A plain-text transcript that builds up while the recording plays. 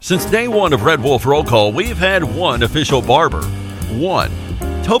Since day one of Red Wolf Roll Call, we've had one official barber. One.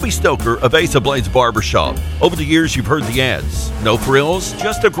 Toby Stoker of Ace of Blades Barbershop. Over the years, you've heard the ads. No frills,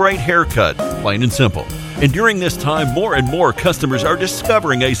 just a great haircut, plain and simple. And during this time, more and more customers are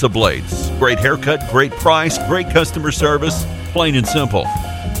discovering Ace of Blades. Great haircut, great price, great customer service, plain and simple.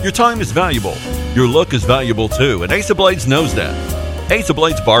 Your time is valuable. Your look is valuable too, and Ace of Blades knows that. Ace of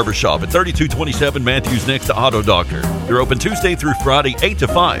Blades Barbershop at 3227 Matthews next to Auto Doctor. They're open Tuesday through Friday, 8 to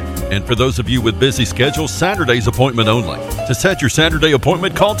 5. And for those of you with busy schedules, Saturday's appointment only. To set your Saturday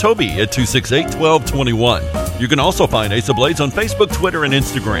appointment, call Toby at 268-1221. You can also find Ace of Blades on Facebook, Twitter, and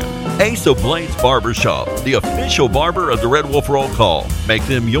Instagram. Ace of Blades Barbershop, the official barber of the Red Wolf Roll Call. Make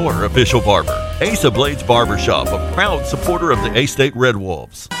them your official barber. Ace of Blades Barbershop, a proud supporter of the A-State Red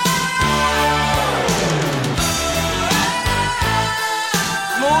Wolves.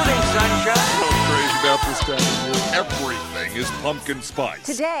 This time of year, everything is pumpkin spice.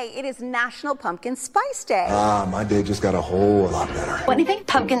 Today, it is National Pumpkin Spice Day. My day just got a whole lot better. Anything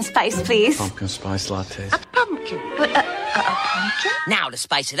pumpkin spice, please. Pumpkin spice lattes. A pumpkin. A pumpkin? Now to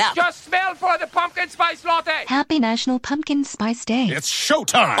spice it up. Just smell for the pumpkin spice latte. Happy National Pumpkin Spice Day. It's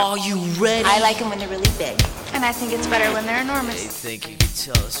showtime. Are you ready? I like them when they're really big. And I think it's better when they're enormous. They think you could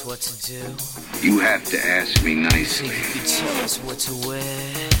tell us what to do. You have to ask me nicely. You think you could tell us what to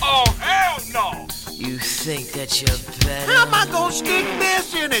wear. Oh, hell no! You think that you're better. How am I gonna stick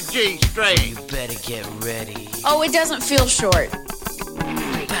this in a G-string? You better get ready. Oh, it doesn't feel short.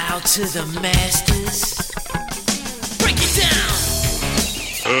 Bow to the masters. Break it down!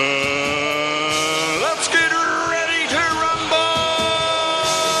 Let's get ready to rumble.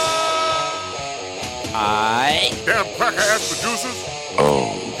 Damn cracker-ass producers.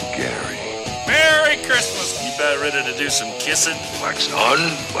 Oh, Gary. Merry Christmas! You about ready to do some kissing? Wax on,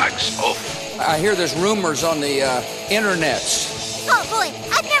 wax off. I hear there's rumors on the internets. Oh boy,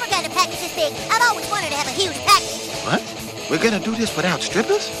 I've never gotten a package this big. I've always wanted to have a huge package. What? We're gonna do this without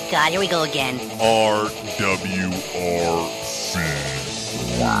strippers? God, here we go again. RWRC.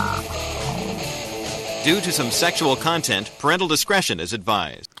 Due to some sexual content, parental discretion is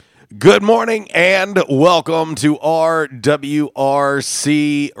advised. Good morning and welcome to RWRC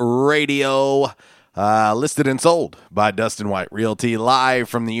Radio. Listed and sold by Dustin White Realty, live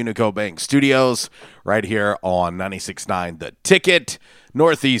from the Unico Bank Studios, right here on 96.9 The Ticket,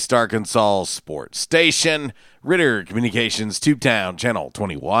 Northeast Arkansas Sports Station, Ritter Communications, Tubetown, Channel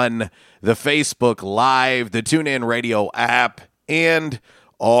 21, the Facebook Live, the TuneIn Radio app, and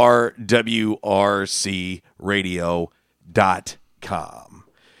RWRCradio.com.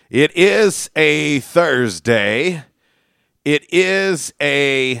 It is a Thursday. It is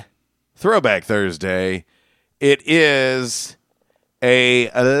a Throwback Thursday. It is a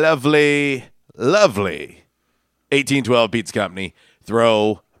lovely, lovely 1812 Pizza Company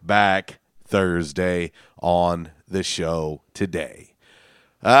Throwback Thursday on the show today.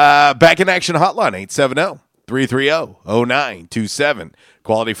 Back in action hotline, 870-330-0927.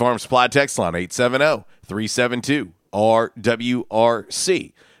 Quality Farm Supply text line,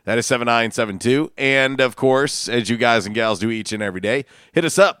 870-372-RWRC. That is 7972. And, of course, as you guys and gals do each and every day, hit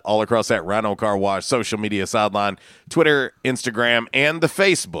us up all across that Rhino Car Wash social media sideline, Twitter, Instagram, and the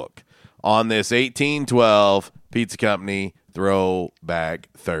Facebook on this 1812 Pizza Company Throwback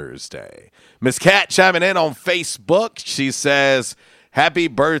Thursday. Miss Cat chiming in on Facebook. She says, happy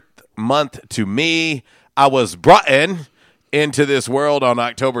birth month to me. I was brought into this world on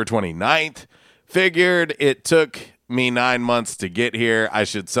October 29th. Figured it took me 9 months to get here. I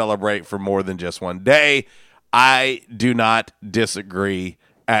should celebrate for more than just one day. I do not disagree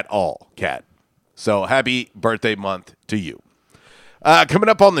at all, Kat. So happy birthday month to you. Coming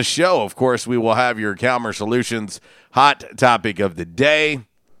up on the show, of course, we will have your Calmer Solutions hot topic of the day.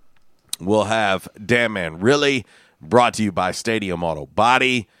 We'll have Damn Man Really, brought to you by Stadium Auto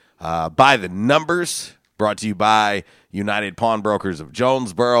Body. By the Numbers, brought to you by United Pawnbrokers of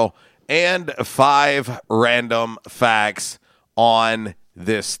Jonesboro. And 5 random facts on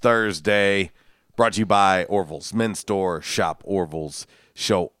this Thursday, brought to you by Orville's Men's Store. Shop Orville's.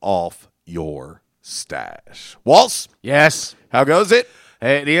 Show off your stash. Waltz? Yes. How goes it?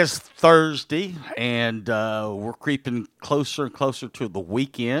 It is Thursday, and we're creeping closer and closer to the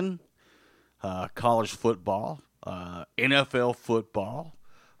weekend. College football, NFL football.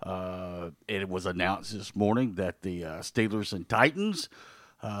 It was announced this morning that the Steelers and Titans,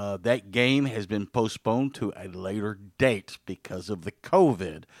 that game has been postponed to a later date because of the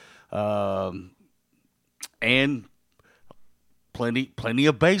COVID, and plenty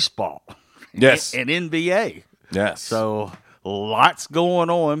of baseball. Yes, and NBA. Yes. So lots going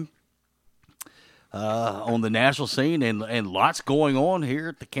on. on the national scene, and lots going on here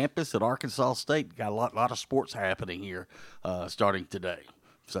at the campus at Arkansas State. Got a lot of sports happening here starting today.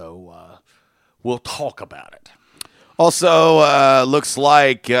 So we'll talk about it. Also, looks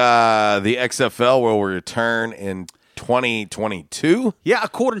like the XFL will return in 2022. Yeah,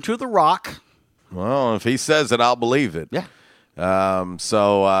 according to The Rock. Well, if he says it, I'll believe it. Yeah.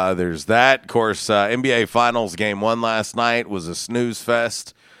 So there's that. Of course, NBA Finals Game 1 last night was a snooze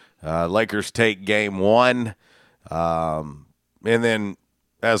fest. Lakers take Game 1. And then,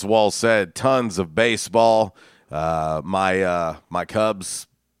 as Wall said, tons of baseball. My Cubs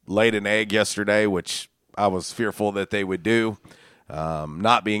laid an egg yesterday, which I was fearful that they would do.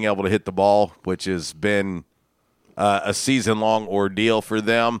 Not being able to hit the ball, which has been a season-long ordeal for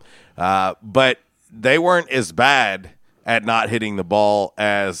them. But they weren't as bad at not hitting the ball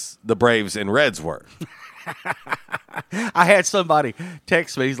as the Braves and Reds were. I had somebody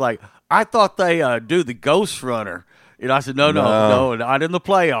text me. He's like, I thought they do the ghost runner. And I said, no, not in the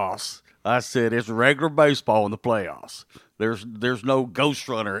playoffs. I said, it's regular baseball in the playoffs. There's no ghost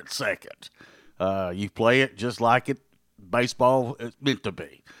runner at second. You play it just like baseball is meant to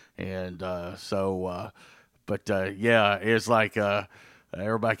be. And yeah, it's like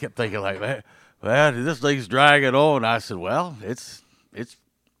everybody kept thinking like, man, well, this thing's dragging on. I said, well, it's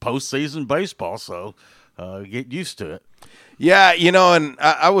postseason baseball, so get used to it. Yeah, and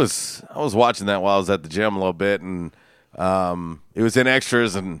I was watching that while I was at the gym a little bit, and it was in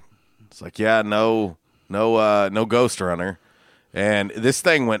extras, and it's like, yeah, no ghost runner, and this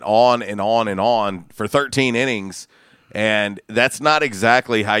thing went on and on and on for 13 innings, and that's not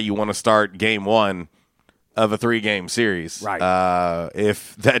exactly how you want to start Game 1 of a 3-game series. Right.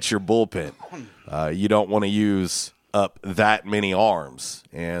 If that's your bullpen, you don't want to use up that many arms.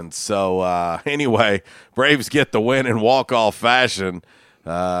 And so, anyway, Braves get the win in walk-off fashion.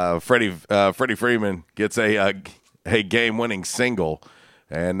 Freddie Freeman gets a game-winning single,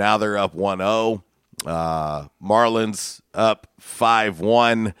 and now they're up 1-0. Marlins up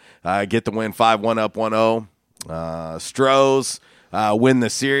 5-1, get the win 5-1 up 1-0. Stros win the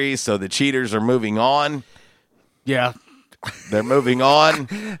series, so the cheaters are moving on. Yeah. They're moving on.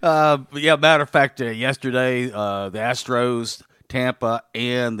 Matter of fact, yesterday the Astros, Tampa,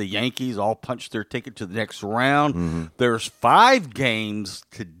 and the Yankees all punched their ticket to the next round. Mm-hmm. There's 5 games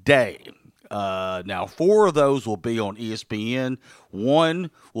today. Now, 4 of those will be on ESPN.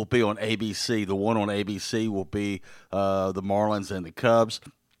 1 will be on ABC. The one on ABC will be the Marlins and the Cubs.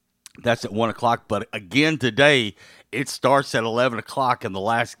 That's at 1 o'clock. But again today, it starts at 11 o'clock, and the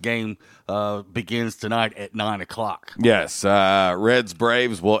last game begins tonight at 9 o'clock. Yes,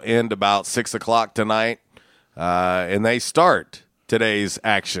 Reds-Braves will end about 6 o'clock tonight, and they start today's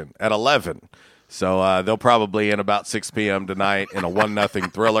action at 11. So they'll probably end about 6 p.m. tonight in a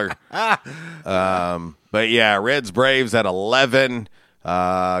 1-0 thriller. But, yeah, Reds-Braves at 11,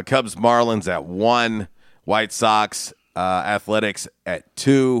 Cubs-Marlins at 1, White Sox Athletics at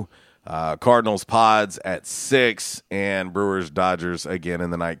 2, Cardinals Pods at 6, and Brewers Dodgers again in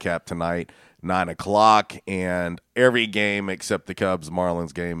the nightcap tonight, 9 o'clock. And every game except the Cubs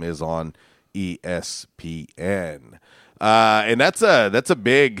Marlins game is on ESPN. And that's a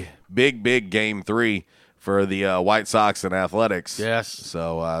big game 3 for the White Sox and Athletics. Yes.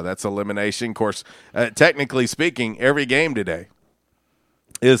 So that's elimination. Of course, technically speaking, every game today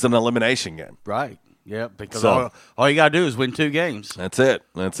is an elimination game. Right. Yeah, because all you got to do is win 2 games. That's it.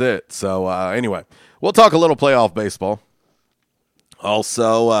 So, anyway, we'll talk a little playoff baseball.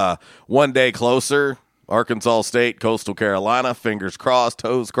 Also, 1 day closer, Arkansas State, Coastal Carolina, fingers crossed,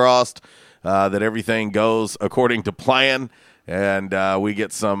 toes crossed, that everything goes according to plan, and we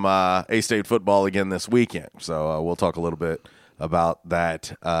get some A-State football again this weekend. So we'll talk a little bit about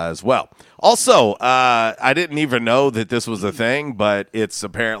that as well. Also, I didn't even know that this was a thing, but it's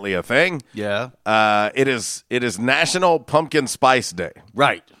apparently a thing. Yeah. It is National Pumpkin Spice Day.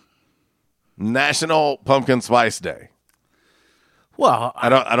 Right. National Pumpkin Spice Day. Well, I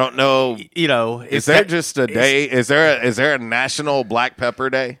don't know. Is there just a day? Is there a National Black Pepper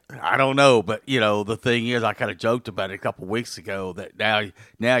Day? I don't know, but the thing is, I kind of joked about it a couple weeks ago that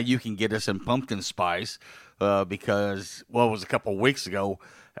now you can get us some pumpkin spice. Because it was a couple of weeks ago,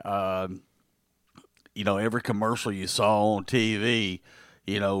 every commercial you saw on TV,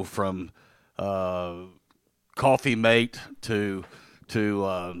 from Coffee Mate to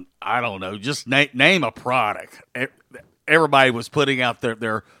I don't know, just name a product. Everybody was putting out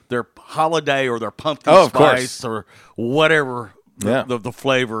their holiday or their pumpkin spice or whatever the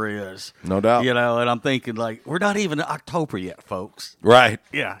flavor is. No doubt. And I'm thinking like, we're not even in October yet, folks. Right.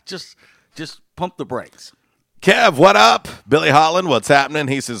 Yeah, just pump the brakes. Kev, what up? Billy Holland, what's happening?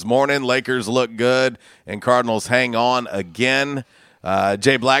 He says, morning, Lakers look good, and Cardinals hang on again.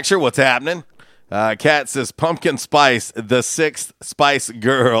 Jay Blacksher, what's happening? Kat says, pumpkin spice, the sixth spice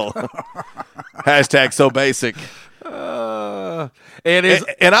girl. Hashtag so basic. It is.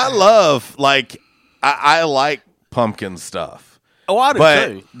 And I love, I like pumpkin stuff. Oh, I do but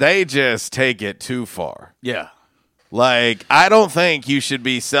too. They just take it too far. Yeah. I don't think you should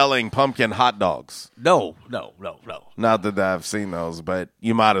be selling pumpkin hot dogs. No. Not that I've seen those, but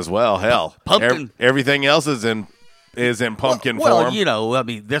you might as well. Hell, pumpkin. Everything else is in pumpkin form. Well,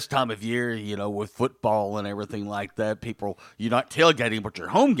 this time of year, with football and everything like that, people, you're not tailgating, but you're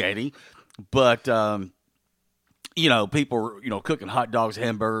home gating. But, people are, cooking hot dogs,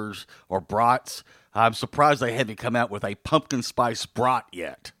 hamburgers, or brats. I'm surprised they haven't come out with a pumpkin spice brat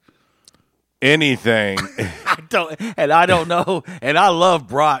yet. Anything. I don't know. And I love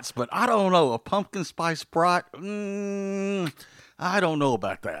brats, but I don't know. A pumpkin spice brat? I don't know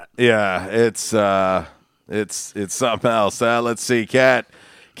about that. Yeah, it's something else. Let's see, Kat.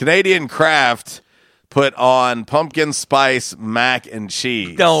 Canadian Craft put on pumpkin spice mac and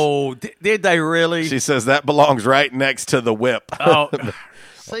cheese. No, did they really? She says that belongs right next to the whip. Oh,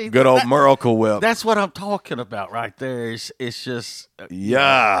 see, good old Miracle Whip. That's what I'm talking about right there. It's just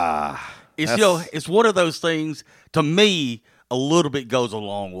yeah. It's one of those things. To me, a little bit goes a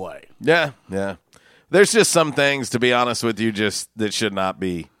long way. Yeah. There's just some things, to be honest with you, that should not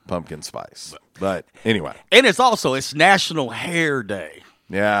be pumpkin spice. But anyway, and it's National Hair Day.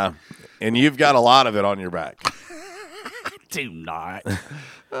 Yeah, and you've got a lot of it on your back. I do not.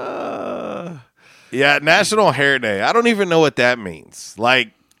 Yeah, National Hair Day. I don't even know what that means.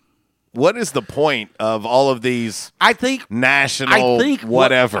 What is the point of all of these? National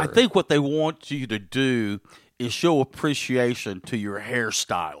whatever. I think what they want you to do is show appreciation to your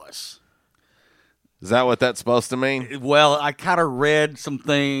hairstylist. Is that what that's supposed to mean? Well, I kind of read some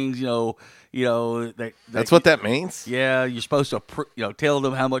things, that's what that means? Yeah, you're supposed to, tell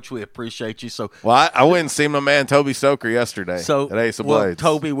them how much we appreciate you. So, well, I went and seen my man Toby Stoker yesterday at Ace of Blades.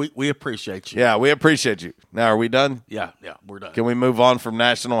 Toby, we appreciate you. Yeah, we appreciate you. Now, are we done? Yeah, we're done. Can we move on from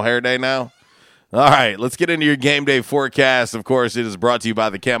National Hair Day now? All right, let's get into your game day forecast. Of course, it is brought to you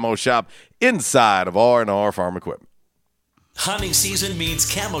by the Camo Shop inside of R&R Farm Equipment. Hunting season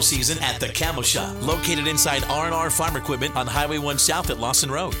means camo season at the Camo Shop, located inside R&R Farm Equipment on Highway 1 South at Lawson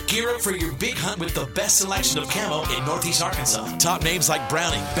Road. Gear up for your big hunt with the best selection of camo in Northeast Arkansas. Top names like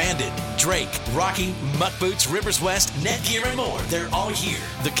Browning, Bandit, Drake, Rocky, Muck Boots, Rivers West, Netgear, and more. They're all here.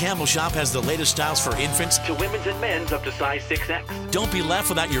 The Camo Shop has the latest styles for infants to women's and men's up to size 6X. Don't be left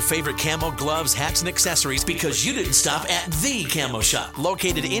without your favorite camo gloves, hats, and accessories because you didn't stop at the Camo Shop,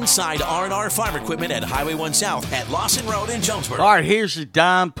 located inside R&R Farm Equipment at Highway 1 South at Lawson Road in Jonesboro. All right, here's the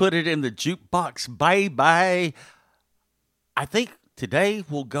dime. Put it in the jukebox. Bye-bye. I think today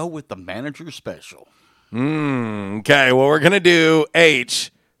we'll go with the manager special. Okay, well, we're going to do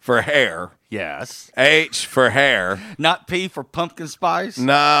H for hair. Yes. H for hair. Not P for pumpkin spice?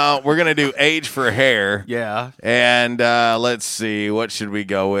 No, we're going to do H for hair. Yeah. And let's see, what should we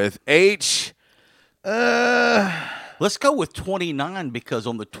go with? H. Let's go with 29 because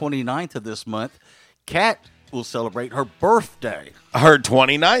on the 29th of this month, Kat will celebrate her birthday. Her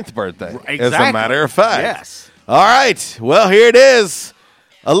 29th birthday, exactly. As a matter of fact. Yes. All right. Well, here it is.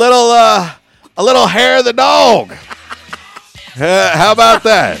 A little hair of the dog. How about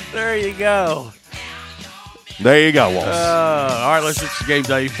that? There you go. There you go, Walsh. All right, let's get your game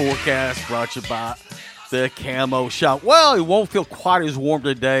day forecast brought to you by the Camo Shop. Well, it won't feel quite as warm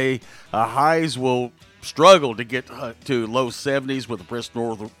today. Highs will struggle to get to low 70s with a brisk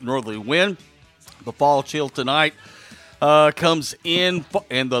northerly wind. The fall chill tonight comes in,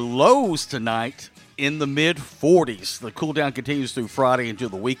 and the lows tonight in the mid-40s. The cool down continues through Friday until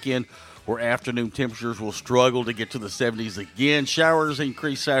the weekend, where afternoon temperatures will struggle to get to the 70s again. Showers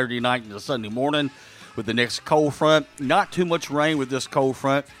increase Saturday night into Sunday morning with the next cold front. Not too much rain with this cold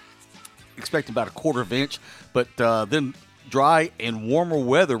front. Expecting about a quarter of an inch, but then dry and warmer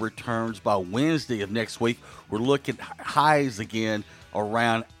weather returns by Wednesday of next week. We're looking highs again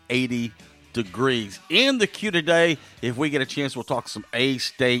around 80 degrees. In the queue today, if we get a chance, we'll talk some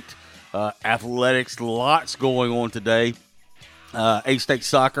A-State athletics. Lots going on today. A-State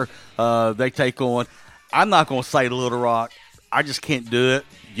soccer, they take on, I'm not going to say Little Rock. I just can't do it.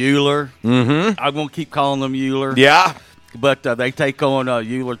 Euler. Mm-hmm. I'm going to keep calling them Euler. Yeah. But they take on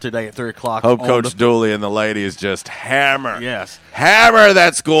Euler today at 3 o'clock. Hope Coach Dooley and the ladies just hammer. Yes. Hammer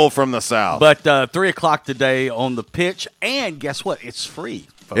that school from the South. But 3 o'clock today on the pitch. And guess what? It's free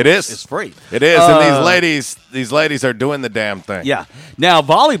folks. It is. It's free. It is, and these ladies are doing the damn thing. Yeah. Now,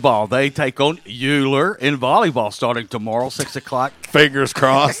 volleyball, they take on Euler in volleyball starting tomorrow, 6 o'clock. Fingers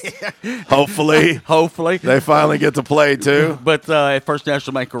crossed. Hopefully. They finally get to play, too. But at First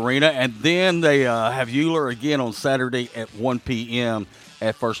National Bank Arena, and then they have Euler again on Saturday at 1 p.m.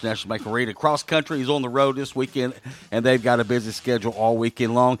 at First National Bank Arena. Cross Country is on the road this weekend, and they've got a busy schedule all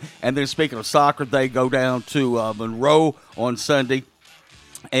weekend long. And then speaking of soccer, they go down to Monroe on Sunday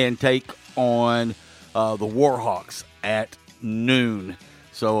and take on the Warhawks at noon.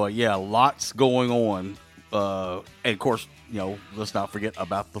 So, lots going on. And, of course, let's not forget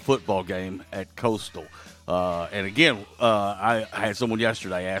about the football game at Coastal. And, again, I had someone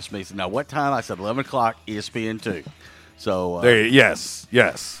yesterday ask me, now what time? I said 11 o'clock, ESPN2. So yes,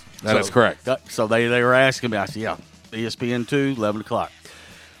 that is correct. So they were asking me. I said, ESPN2, 11 o'clock.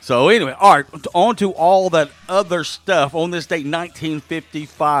 So anyway, all right, on to all that other stuff. On this date,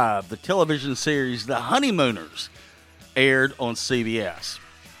 1955, the television series The Honeymooners aired on CBS.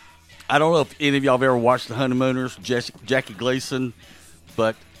 I don't know if any of y'all have ever watched The Honeymooners, Jackie Gleason,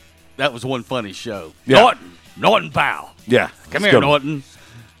 but that was one funny show. Yeah. Norton Powell. Yeah. Come here, Norton.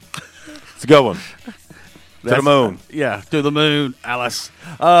 It's a good one. To the moon. To the moon, Alice.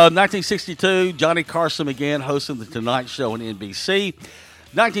 1962, Johnny Carson again hosting The Tonight Show on NBC.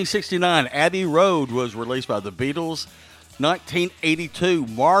 1969, Abbey Road was released by the Beatles. 1982,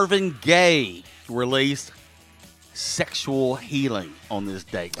 Marvin Gaye released Sexual Healing on this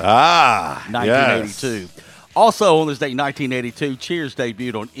date. 1982. Yes. Also on this date, 1982, Cheers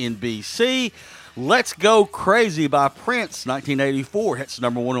debuted on NBC. Let's Go Crazy by Prince, 1984. Hits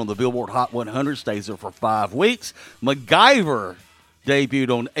number one on the Billboard Hot 100, stays there for 5 weeks. MacGyver debuted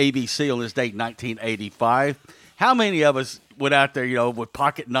on ABC on this date, 1985. How many of us went out there, with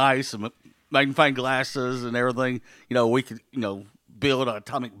pocket knives and magnifying glasses and everything, we could, build an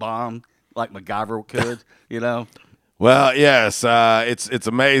atomic bomb like MacGyver could, Well, yes, it's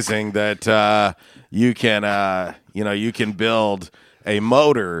amazing that you can build a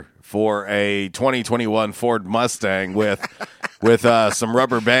motor for a 2021 Ford Mustang with some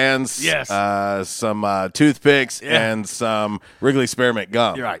rubber bands, some toothpicks, and some Wrigley Spearmint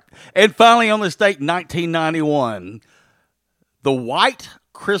gum. You're right. And finally, on this date, 1991, the white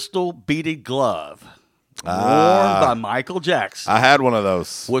crystal beaded glove worn by Michael Jackson. I had one of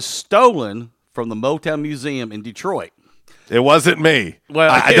those. Was stolen from the Motown Museum in Detroit. It wasn't me.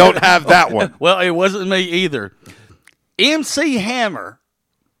 Well, I don't have that one. Well, it wasn't me either. MC Hammer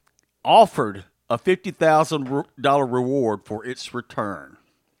offered a $50,000 reward for its return.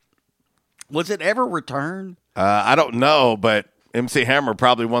 Was it ever returned? I don't know, but MC Hammer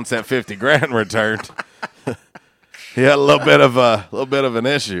probably wants that $50,000 returned. He had a little bit of an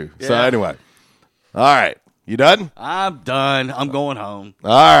issue. Yeah. So anyway, all right, you done? I'm done. I'm going home. All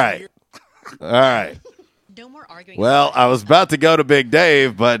right. No more arguing. Well, I was about to go to Big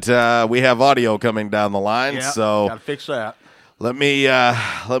Dave, but we have audio coming down the line, so gotta fix that. Let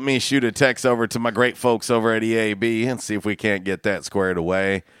me shoot a text over to my great folks over at EAB and see if we can't get that squared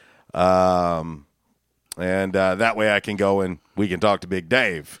away. And that way I can go and we can talk to Big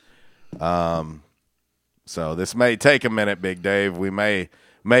Dave. So this may take a minute, Big Dave. We may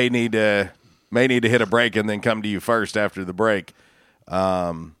need to hit a break and then come to you first after the break.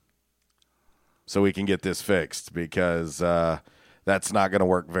 So we can get this fixed because that's not going to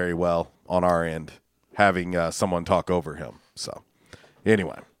work very well on our end, having someone talk over him. So,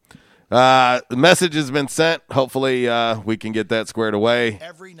 anyway, the message has been sent. Hopefully, we can get that squared away.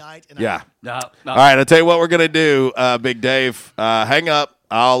 Every night. Yeah. No. All right, I'll tell you what we're going to do, Big Dave. Hang up.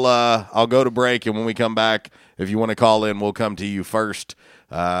 I'll go to break, and when we come back, if you want to call in, we'll come to you first,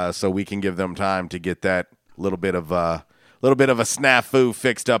 so we can give them time to get that little bit of a snafu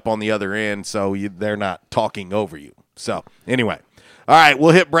fixed up on the other end, so they're not talking over you. So, anyway, all right,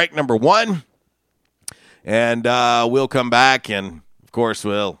 we'll hit break number 1. And we'll come back, and, of course,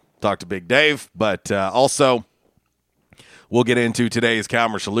 we'll talk to Big Dave. But also, we'll get into today's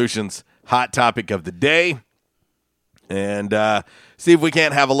Calmer Solutions hot topic of the day and see if we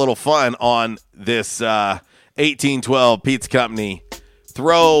can't have a little fun on this 1812 Pizza Company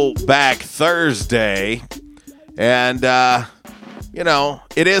Throwback Thursday. And,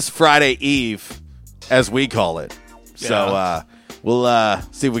 it is Friday Eve, as we call it. Yeah. So, we'll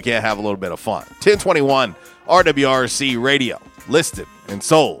see if we can't have a little bit of fun. 1021 RWRC Radio, listed and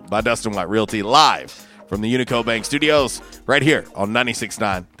sold by Dustin White Realty, live from the Unico Bank Studios, right here on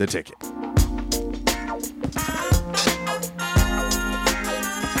 96.9 The Ticket.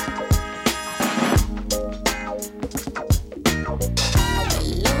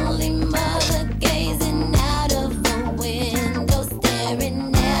 Lonely mother gazing out of the window,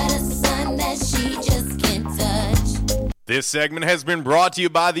 staring at This segment has been brought to you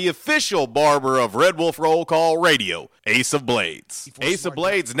by the official barber of Red Wolf Roll Call Radio, Ace of Blades. Ace of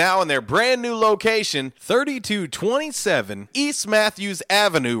Blades now in their brand new location, 3227 East Matthews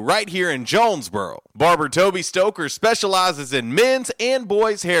Avenue, right here in Jonesboro. Barber Toby Stoker specializes in men's and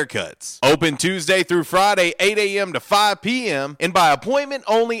boys' haircuts. Open Tuesday through Friday, 8 a.m. to 5 p.m., and by appointment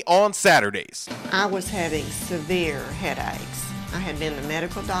only on Saturdays. I was having severe headaches. I had been to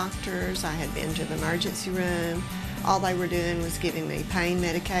medical doctors. I had been to the emergency room. All they were doing was giving me pain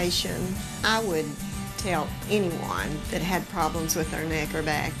medication. I would tell anyone that had problems with their neck or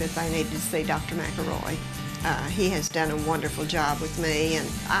back that they needed to see Dr. McElroy. He has done a wonderful job with me, and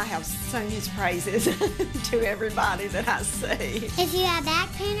I have sung his praises to everybody that I see. If you have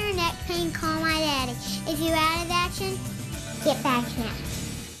back pain or neck pain, call my daddy. If you're out of action, get back in.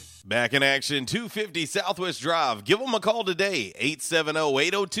 Back in action, 250 Southwest Drive. Give them a call today,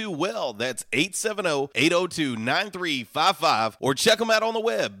 870-802-WELL. That's 870-802-9355. Or check them out on the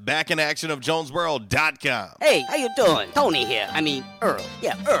web, backinactionofjonesboro.com. Hey, how you doing? Tony here. Earl.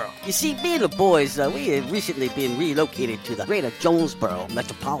 Yeah, Earl. You see, me and the boys, we have recently been relocated to the greater Jonesboro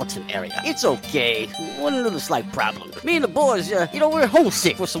metropolitan area. It's okay. One little slight problem. Me and the boys, we're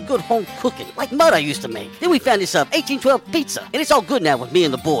homesick for some good home cooking, like Mother used to make. Then we found this 1812 pizza, and it's all good now with me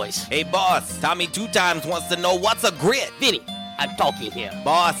and the boys. Hey, boss, Tommy 2 Times wants to know what's a grit. Vinny, I'm talking here.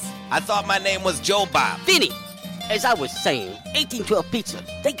 Boss, I thought my name was Joe Bob. Vinny, as I was saying, 1812 Pizza,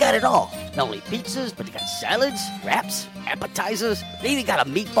 they got it all. Not only pizzas, but they got salads, wraps, appetizers. They even got a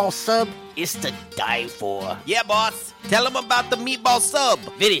meatball sub. It's to die for. Yeah, boss. Tell them about the meatball sub.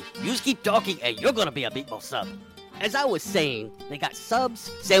 Vinny, you just keep talking and you're gonna be a meatball sub. As I was saying, they got subs,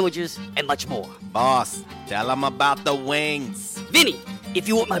 sandwiches, and much more. Boss, tell them about the wings. Vinny, if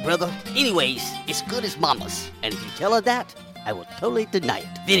you want my brother, anyways, it's good as Mama's. And if you tell her that, I will totally deny it.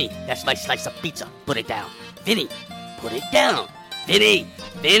 Vinny, that's my slice of pizza. Put it down. Vinny, put it down. Vinny!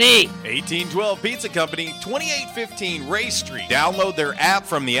 1812 Pizza Company, 2815 Ray Street. Download their app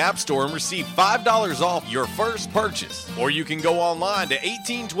from the App Store and receive $5 off your first purchase. Or you can go online to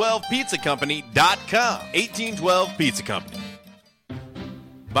 1812pizzacompany.com. 1812 Pizza Company.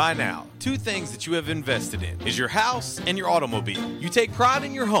 By now, 2 things that you have invested in is your house and your automobile. You take pride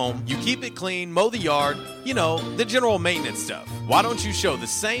in your home, you keep it clean, mow the yard, the general maintenance stuff. Why don't you show the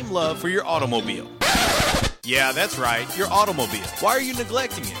same love for your automobile? Yeah, that's right, your automobile. Why are you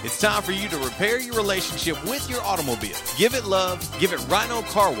neglecting it? It's time for you to repair your relationship with your automobile. Give it love, give it Rhino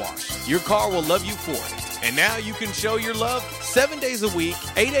Car Wash. Your car will love you for it. And now you can show your love 7 days a week,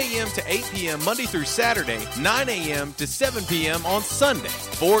 8 a.m. to 8 p.m. Monday through Saturday, 9 a.m. to 7 p.m. on Sunday.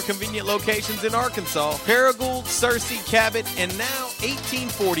 4 convenient locations in Arkansas, Paragould, Searcy, Cabot, and now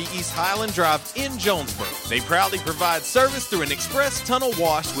 1840 East Highland Drive in Jonesboro. They proudly provide service through an express tunnel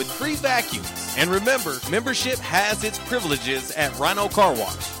wash with free vacuums. And remember, membership has its privileges at Rhino Car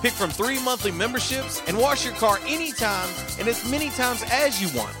Wash. Pick from 3 monthly memberships and wash your car anytime and as many times as you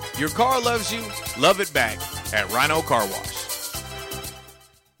want. Your car loves you, love it back at Rhino Car Wash.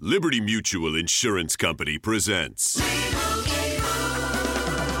 Liberty Mutual Insurance Company presents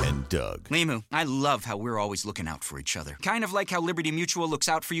and Doug. Limu, I love how we're always looking out for each other. Kind of like how Liberty Mutual looks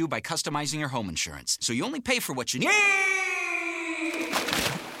out for you by customizing your home insurance. So you only pay for what you need.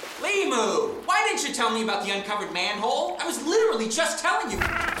 Limu, why didn't you tell me about the uncovered manhole? I was literally just telling you.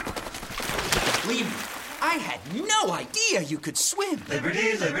 Limu, I had no idea you could swim.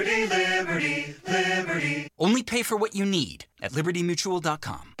 Liberty, liberty, liberty, liberty. Only pay for what you need at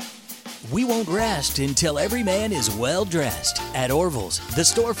libertymutual.com. We won't rest until every man is well dressed. At Orville's, the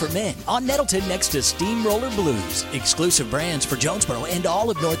store for men, on Nettleton next to Steamroller Blues. Exclusive brands for Jonesboro and all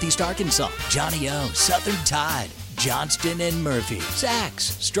of Northeast Arkansas. Johnny O, Southern Tide, Johnston and Murphy,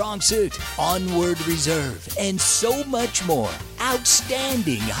 Saks, Strong Suit, Onward Reserve, and so much more.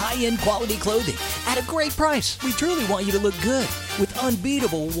 Outstanding high-end quality clothing at a great price. We truly want you to look good with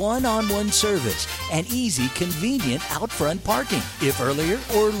unbeatable one-on-one service and easy, convenient out-front parking. If earlier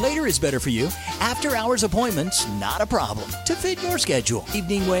or later is better for you, after-hours appointments, not a problem. To fit your schedule.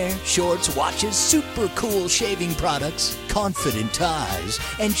 Evening wear, shorts, watches, super cool shaving products, confident ties,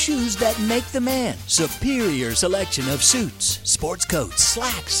 and shoes that make the man. Superior selection of suits, sports coats,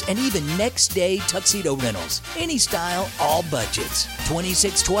 slacks, and even next-day tuxedo rentals. Any style, all budgets.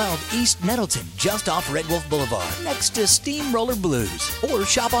 2612 East Nettleton, just off Red Wolf Boulevard, next to Steamroller Blues. Or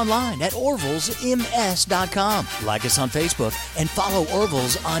shop online at orvillesms.com. Like us on Facebook and follow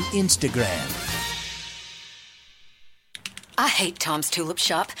Orville's on Instagram. I hate Tom's Tulip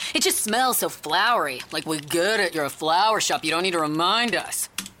Shop. It just smells so flowery. Like, we get it, you're a flower shop. You don't need to remind us.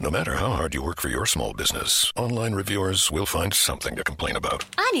 No matter how hard you work for your small business, online reviewers will find something to complain about.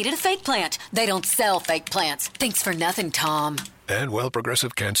 I needed a fake plant. They don't sell fake plants. Thanks for nothing, Tom. And while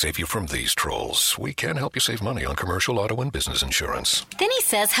Progressive can't save you from these trolls, we can help you save money on commercial, auto, and business insurance. Then he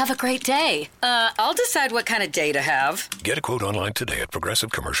says, have a great day. I'll decide what kind of day to have. Get a quote online today at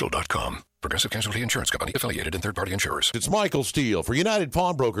progressivecommercial.com. Progressive Casualty Insurance Company, affiliated and third-party insurers. It's Michael Steele for United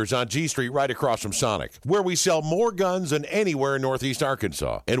Pawnbrokers on G Street right across from Sonic, where we sell more guns than anywhere in Northeast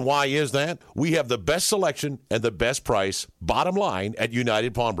Arkansas. And why is that? We have the best selection and the best price, bottom line, at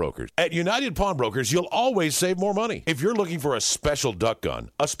United Pawnbrokers. At United Pawnbrokers, you'll always save more money. If you're looking for a special duck gun,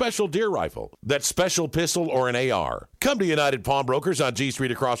 a special deer rifle, that special pistol, or an AR, come to United Pawnbrokers on G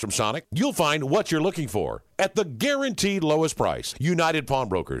Street across from Sonic. You'll find what you're looking for at the guaranteed lowest price. United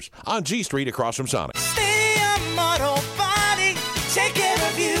Pawnbrokers on G Street across from Sonic. Stadium Auto Body, take care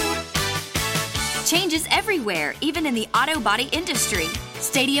of you. Changes everywhere, even in the auto body industry.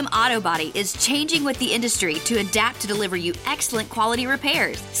 Stadium Auto Body is changing with the industry to adapt to deliver you excellent quality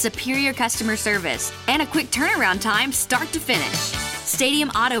repairs, superior customer service, and a quick turnaround time start to finish. Stadium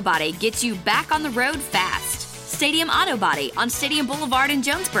Auto Body gets you back on the road fast. Stadium Auto Body on Stadium Boulevard in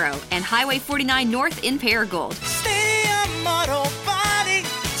Jonesboro and Highway 49 North in Paragould. Stadium Auto Body,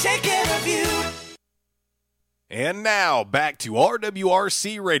 take care of you. And now back to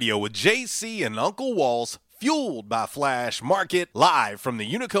RWRC Radio with JC and Uncle Walls, fueled by Flash Market, live from the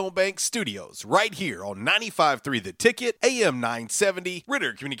Unico Bank Studios, right here on 95.3 The Ticket, AM 970,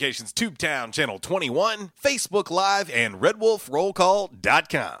 Ritter Communications Tubetown Channel 21, Facebook Live, and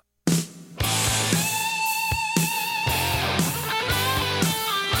RedWolfRollCall.com.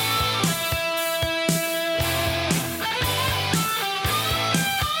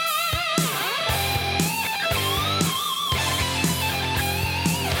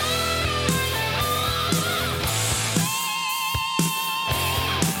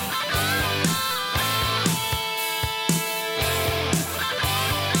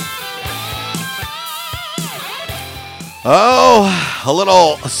 Oh, a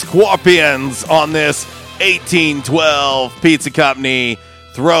little Scorpions on this 1812 Pizza Company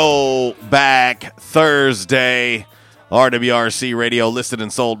Throwback Thursday. RWRC Radio, listed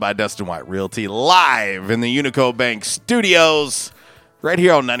and sold by Dustin White Realty, live in the Unico Bank Studios, right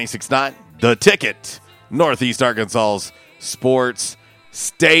here on 96.9 The Ticket, Northeast Arkansas's sports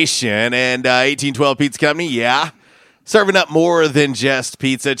station. And 1812 Pizza Company, yeah, serving up more than just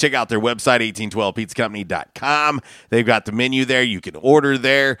pizza. Check out their website, 1812pizzacompany.com. They've got the menu there. You can order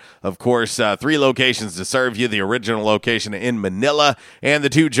there. Of course, 3 locations to serve you. The original location in Manila and the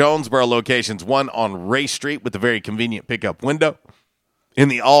 2 Jonesboro locations, one on Ray Street with a very convenient pickup window, in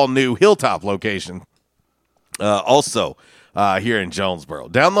the all-new Hilltop location, also here in Jonesboro.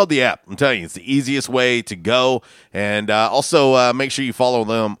 Download the app. I'm telling you, it's the easiest way to go. And also make sure you follow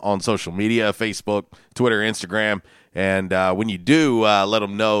them on social media, Facebook, Twitter, Instagram. And when you do, let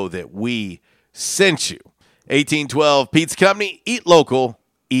them know that we sent you. 1812 Pizza Company, eat local,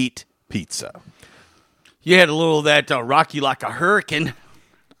 eat pizza. You had a little of that Rocky Like a Hurricane.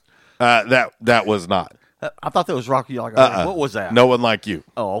 That was not. I thought that was Rocky Like a Hurricane. What was that? No One Like You.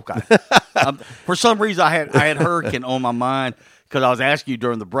 Oh, okay. For some reason, I had Hurricane on my mind because I was asking you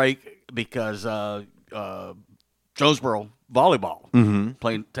during the break because Jonesboro volleyball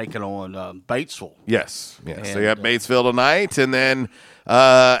taking on Batesville. Yes. So you got Batesville tonight, and then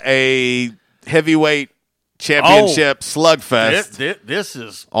a heavyweight championship slugfest. This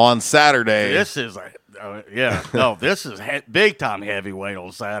is on Saturday. This is this is big time heavyweight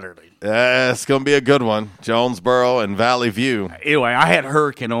on Saturday. It's going to be a good one. Jonesboro and Valley View. Anyway, I had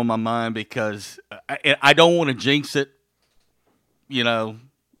Hurricane on my mind because I don't want to jinx it. You know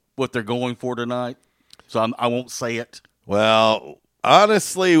what they're going for tonight, so I won't say it. Well,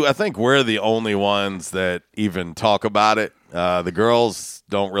 honestly, I think we're the only ones that even talk about it. The girls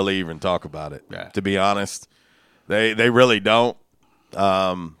don't really even talk about it, to be honest. They really don't.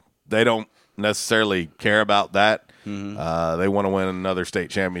 They don't necessarily care about that. They want to win another state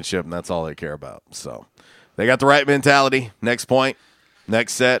championship, and that's all they care about. So they got the right mentality. Next point,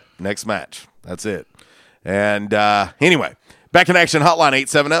 next set, next match. That's it. And anyway, back in action hotline,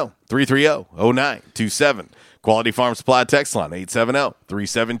 870-330-0927. Quality Farm Supply text line,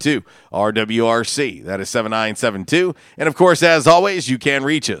 870-372-RWRC. That is 7972. And, of course, as always, you can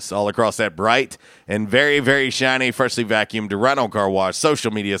reach us all across that bright and very, very shiny, freshly vacuumed Rhino Car Wash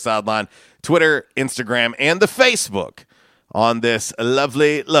social media sideline, Twitter, Instagram, and the Facebook. on this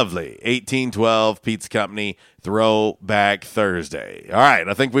lovely, lovely 1812 Pizza Company Throwback Thursday. All right,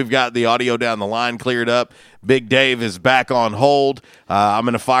 I think we've got the audio down the line cleared up. Big Dave is back on hold. I'm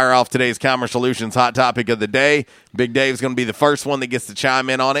going to fire off today's Commerce Solutions hot topic of the day. Big Dave's going to be the first one that gets to chime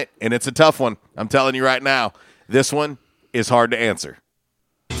in on it, and it's a tough one. I'm telling you right now, this one is hard to answer.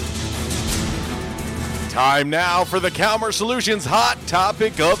 Time now for the Commerce Solutions hot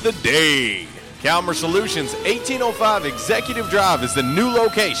topic of the day. Calmer Solutions 1805 Executive Drive is the new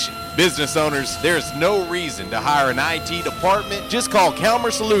location. Business owners, there's no reason to hire an IT department. Just call Calmer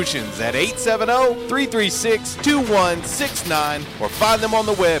Solutions at 870-336-2169 or find them on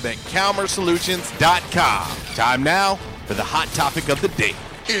the web at calmersolutions.com. Time now for the hot topic of the day.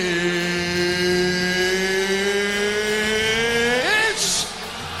 It's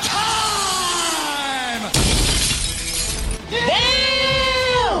time!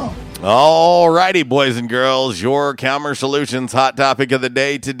 All righty, boys and girls, your Calmer Solutions hot topic of the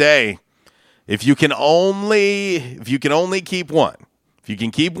day today. If you can only keep one,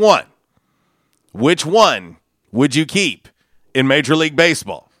 which one would you keep in Major League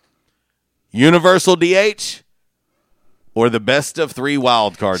Baseball? Universal DH or the best of 3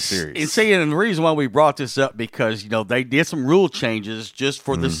 wild card series? And see, and the reason why we brought this up because they did some rule changes just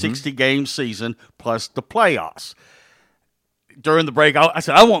for the 60-game season plus the playoffs. During the break, I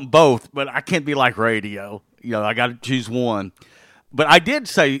said I want both, but I can't be like radio. I got to choose one. But I did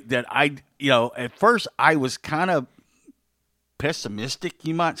say that at first I was kind of pessimistic,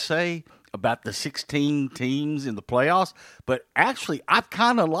 you might say, about the 16 teams in the playoffs. But actually, I've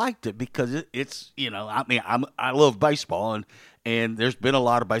kind of liked it because it's I love baseball and there's been a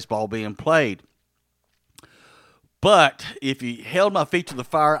lot of baseball being played. But if you held my feet to the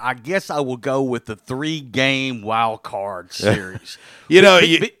fire, I guess I will go with the 3-game wild card series. We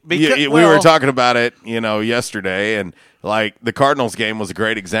were talking about it, yesterday, and like the Cardinals game was a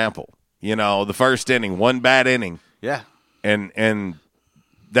great example. The first inning, one bad inning. Yeah. And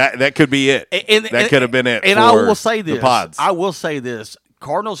that could be it. That could have been it. And for I will say this. The Pods. I will say this.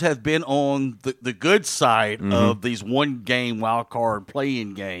 Cardinals have been on the good side of these 1-game wild card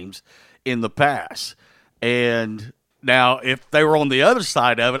play-in games in the past. And now, if they were on the other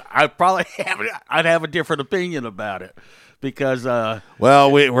side of it, I'd have a different opinion about it because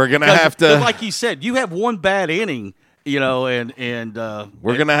we're gonna have to, like you said, you have one bad inning, and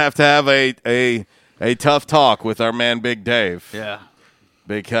we're gonna have to have a tough talk with our man Big Dave. Yeah,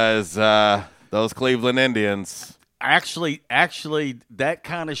 because those Cleveland Indians. Actually, that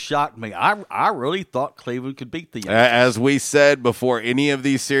kind of shocked me. I really thought Cleveland could beat the Yankees. As we said before any of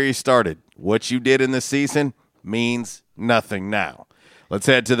these series started, what you did in the season means nothing now. Let's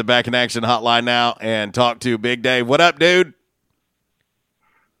head to the Back in Action hotline now and talk to Big Dave. What up, dude?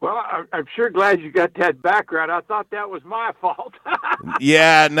 Well, I'm sure glad you got that background. I thought that was my fault.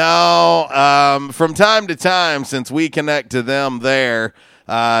 Yeah, no. From time to time, since we connect to them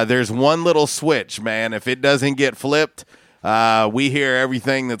there's one little switch, man. If it doesn't get flipped, we hear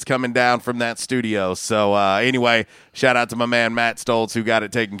everything that's coming down from that studio. So anyway, shout out to my man Matt Stoltz who got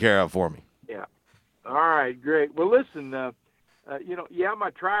it taken care of for me. Yeah. All right, great. Well, listen, my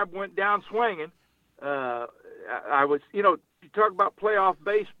tribe went down swinging. I was, you talk about playoff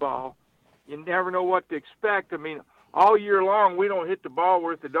baseball, you never know what to expect. I mean, all year long we don't hit the ball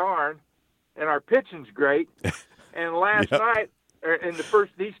worth a darn, and our pitching's great. And last night, in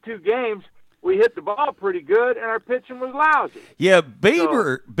these 2 games, we hit the ball pretty good, and our pitching was lousy. Yeah,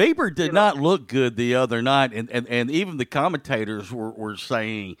 Bieber did not look good the other night, and even the commentators were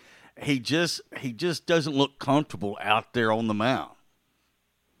saying he just doesn't look comfortable out there on the mound.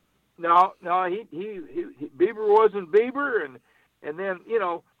 No, he Bieber wasn't Bieber, and then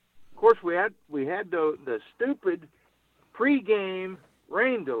of course we had the stupid pregame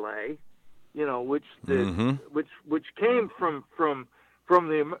rain delay, which came from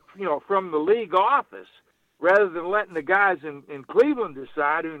the league office rather than letting the guys in Cleveland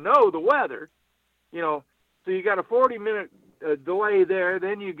decide who know the weather, So you got a 40-minute delay there.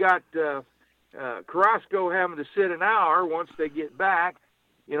 Then you got Carrasco having to sit an hour once they get back,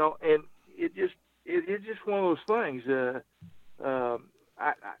 and it's just one of those things.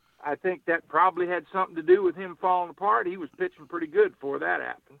 I think that probably had something to do with him falling apart. He was pitching pretty good before that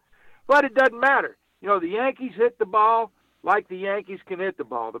happened. But it doesn't matter. The Yankees hit the ball like the Yankees can hit the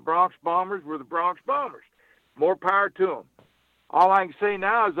ball. The Bronx Bombers were the Bronx Bombers. More power to them. All I can say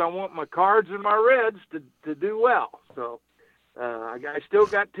now is I want my Cards and my Reds to do well. So I still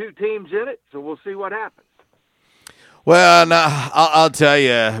got 2 teams in it, so we'll see what happens. Well, no, I'll tell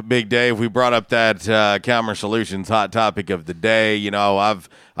you, Big Dave. We brought up that Calmer Solutions hot topic of the day. I've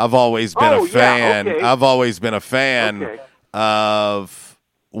always been a fan. Okay. I've always been a fan of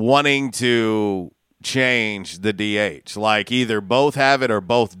wanting to change the DH. Like either both have it or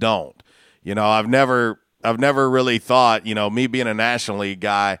both don't. You know, I've never really thought, you know, me being a National League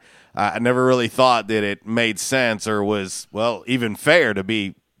guy, I never really thought that it made sense or was, well, even fair to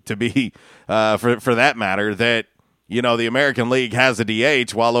be for that matter, that, you know, the American League has a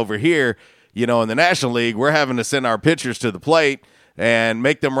DH while over here, you know, in the National League, we're having to send our pitchers to the plate and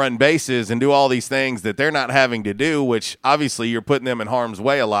make them run bases and do all these things that they're not having to do, which obviously you're putting them in harm's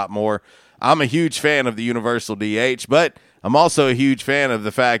way a lot more. I'm a huge fan of the universal DH, but I'm also a huge fan of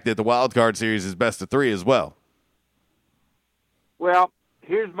the fact that the wild card series is best of 3 as well. Well,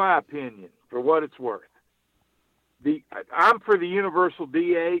 here's my opinion for what it's worth. I'm for the universal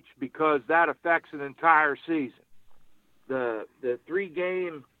DH because that affects an entire season. The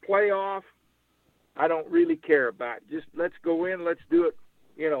 3-game playoff, I don't really care about. Just let's go in, let's do it.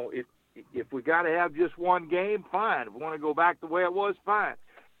 You know, if we got to have just one game, fine. If we want to go back the way it was, fine.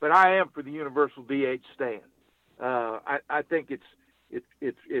 But I am for the universal DH stand. I think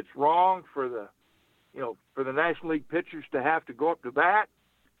it's wrong for the National League pitchers to have to go up to bat,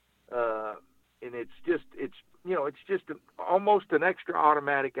 and it's just almost an extra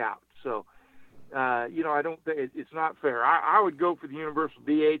automatic out. So I don't think it's not fair. I would go for the universal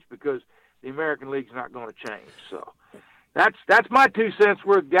DH because the American League's not going to change. So that's my 2 cents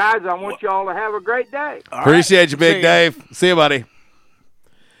worth, guys. I want you all to have a great day. Appreciate you, Big Dave. See you, buddy.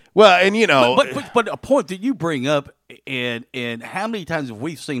 Well, and you know, but a point that you bring up, and how many times have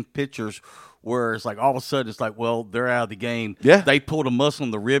we seen pitchers where it's like all of a sudden it's like, well, they're out of the game. Yeah, they pulled a muscle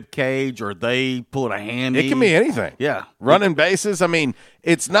in the rib cage, or they pulled a hammy. It can be anything. Yeah, running bases. I mean,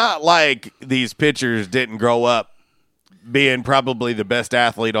 it's not like these pitchers didn't grow up being probably the best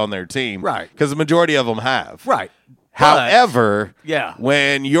athlete on their team, right? Because the majority of them have, right. However, yeah,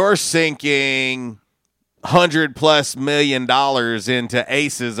 when you're sinking $100+ million into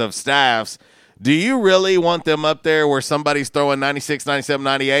aces of staffs, do you really want them up there where somebody's throwing 96, 97,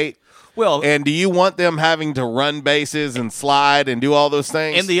 98? Well, and do you want them having to run bases and slide and do all those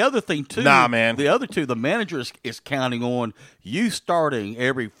things? And the other thing, too. Nah, man. The other two, the manager is counting on you starting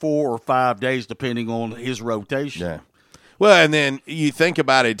every 4 or 5 days, depending on his rotation. Yeah. Well, and then you think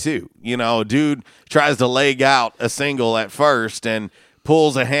about it, too. You know, dude tries to leg out a single at first and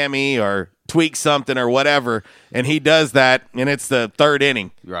pulls a hammy or tweaks something or whatever, and he does that, and it's the 3rd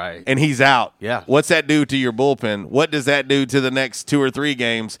inning. Right. And he's out. Yeah. What's that do to your bullpen? What does that do to the next 2 or 3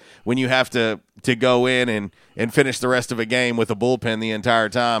 games when you have to go in and finish the rest of a game with a bullpen the entire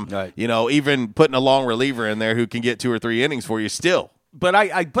time? Right. You know, even putting a long reliever in there who can get 2 or 3 innings for you still. But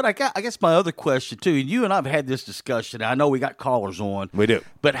I guess my other question too, and you and I've had this discussion. I know we got callers on. We do.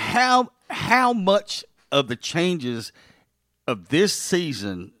 But how much of the changes of this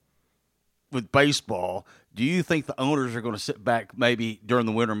season with baseball do you think the owners are going to sit back maybe during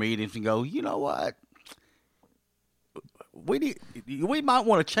the winter meetings and go, you know what, we might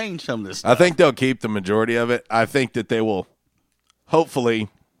want to change some of this stuff? I think they'll keep the majority of it. I think that they will. Hopefully,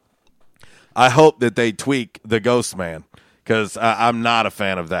 I hope that they tweak the Ghost Man, because I'm not a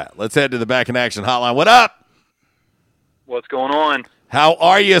fan of that. Let's head to the Back in Action hotline. What up? What's going on? How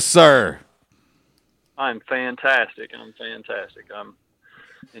are you, sir? I'm fantastic. I'm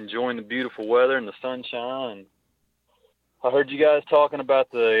enjoying the beautiful weather and the sunshine. I heard you guys talking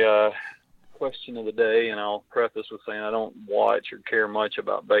about the question of the day, and I'll preface with saying I don't watch or care much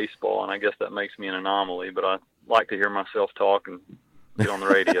about baseball, and I guess that makes me an anomaly, but I like to hear myself talk and get on the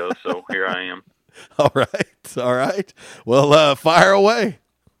radio, so here I am. All right. Well, fire away.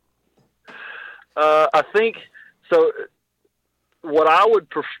 I think so. What I would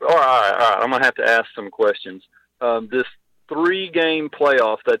prefer. All right. I'm gonna have to ask some questions. This 3-game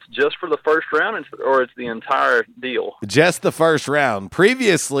playoff, that's just for the first round, or it's the entire deal? Just the first round.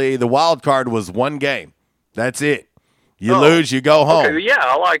 Previously, the wild card was 1 game. That's it. You lose, you go home. Okay, yeah,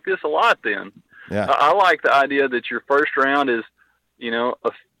 I like this a lot. Then, yeah, I like the idea that your first round is,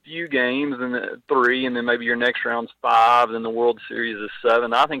 a few games and 3, and then maybe your next round's 5, and then the World Series is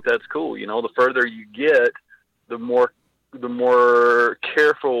 7. I think that's cool. The further you get, the more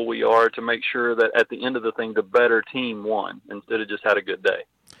careful we are to make sure that at the end of the thing, the better team won instead of just had a good day.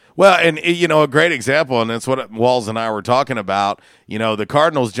 Well, and, a great example, and that's what Walls and I were talking about. The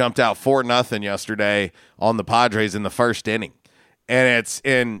Cardinals jumped out 4-0 yesterday on the Padres in the first inning.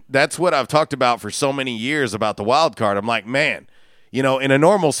 And that's what I've talked about for so many years about the wild card. I'm like, man, in a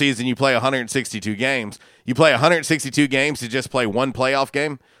normal season, you play 162 games. You play 162 games to just play 1 playoff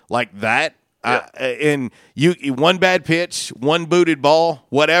game like that. Yeah. And one bad pitch, 1 booted ball,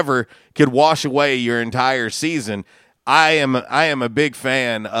 whatever, could wash away your entire season. I am a big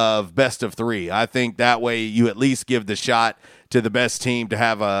fan of best of 3. I think that way you at least give the shot to the best team to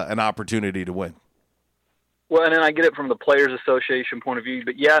have an opportunity to win. Well, and then I get it from the Players Association point of view,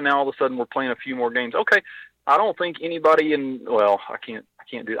 but yeah, now all of a sudden we're playing a few more games. Okay, I don't think anybody I can't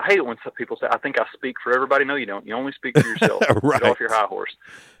do. I hate it when some people say, "I think I speak for everybody." No, you don't. You only speak for yourself. Right. Get off your high horse.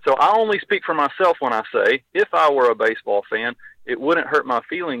 So I only speak for myself when I say, if I were a baseball fan, it wouldn't hurt my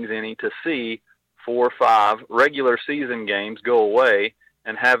feelings any to see 4 or 5 regular season games go away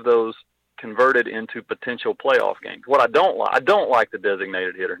and have those converted into potential playoff games. What I don't like the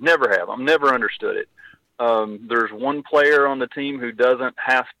designated hitter. Never have. I've never understood it. There's one player on the team who doesn't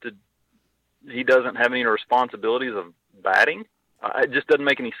have any responsibilities of batting. It just doesn't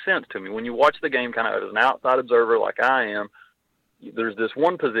make any sense to me. When you watch the game kind of as an outside observer like I am, there's this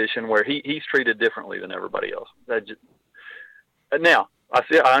one position where he's treated differently than everybody else. Now,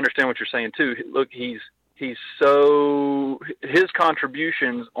 I understand what you're saying too. Look, he's so, his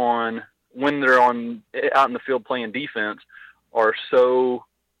contributions on when they're out in the field playing defense are so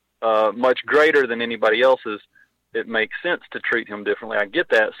much greater than anybody else's. It makes sense to treat him differently. I get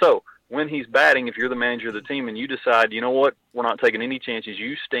that. So when he's batting, if you're the manager of the team and you decide, you know what, we're not taking any chances,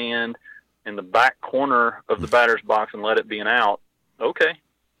 you stand in the back corner of the batter's box and let it be an out, okay.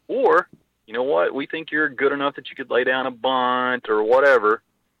 Or, you know what, we think you're good enough that you could lay down a bunt or whatever,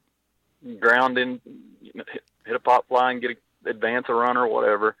 ground in, hit a pop fly and advance a run or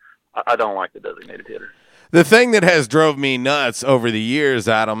whatever. I don't like the designated hitter. The thing that has drove me nuts over the years,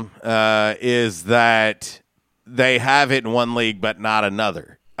 Adam, is that they have it in one league but not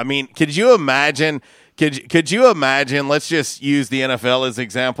another. I mean, could you imagine? Could you imagine? Let's just use the NFL as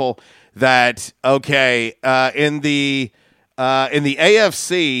example. That okay, in the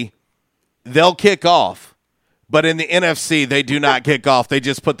AFC, they'll kick off, but in the NFC, they do not kick off. They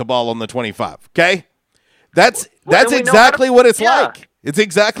just put the ball on the 25. Okay, that's exactly what it's like. It's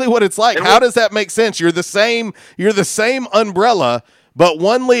exactly what it's like. How does that make sense? You're the same umbrella, but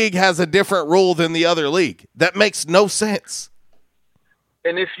one league has a different rule than the other league. That makes no sense.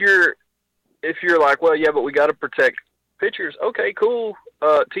 And if you're like, well, yeah, but we got to protect pitchers. Okay, cool.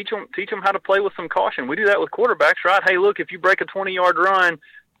 Teach them how to play with some caution. We do that with quarterbacks, right? Hey, look, if you break a 20-yard run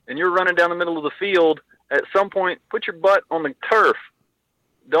and you're running down the middle of the field, at some point, put your butt on the turf.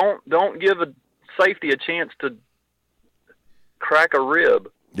 Don't give a safety a chance to crack a rib.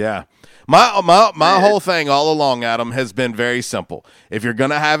 Yeah. My whole thing all along, Adam, has been very simple. If you're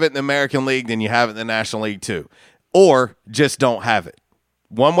going to have it in the American League, then you have it in the National League too. Or just don't have it.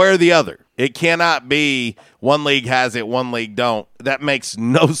 One way or the other. It cannot be one league has it, one league don't. That makes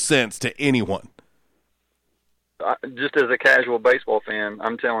no sense to anyone. Just as a casual baseball fan,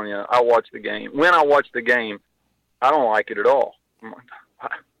 I'm telling you, I watch the game. When I watch the game, I don't like it at all.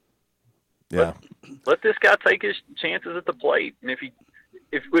 Yeah. Let this guy take his chances at the plate. And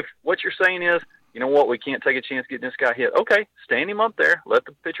if what you're saying is, you know what, we can't take a chance getting this guy hit. Okay, stand him up there. Let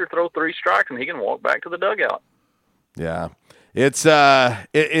the pitcher throw 3 strikes, and he can walk back to the dugout. Yeah. It's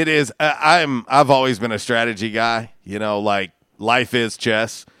it is. I've always been a strategy guy. You know, like life is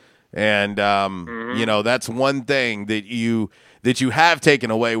chess, and you know that's one thing that you have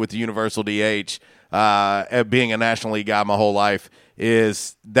taken away with the universal DH. Being a National League guy my whole life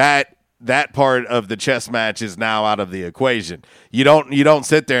is that part of the chess match is now out of the equation. You don't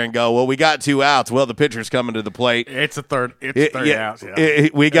sit there and go, well, we got 2 outs. Well, the pitcher's coming to the plate. It's a third. It's 30 outs.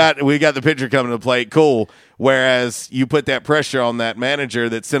 We got the pitcher coming to the plate. Cool. Whereas you put that pressure on that manager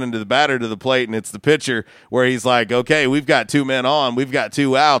that's sending to the batter to the plate, and it's the pitcher where he's like, okay, we've got 2 men on. We've got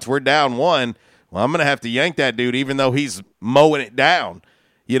 2 outs. We're down 1. Well, I'm going to have to yank that dude even though he's mowing it down.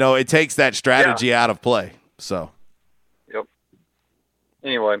 You know, it takes that strategy out of play. So.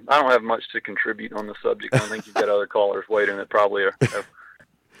 Anyway, I don't have much to contribute on the subject. I think you've got other callers waiting that probably are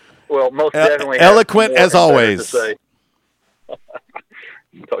most definitely eloquent as always. To say.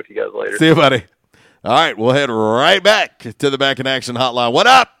 Talk to you guys later. See you, buddy. All right, we'll head right back to the Back in Action hotline. What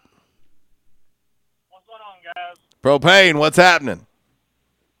up? What's going on, guys? Propane, what's happening?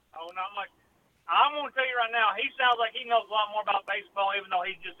 Oh, not much. I'm going to tell you right now, he sounds like he knows a lot more about baseball, even though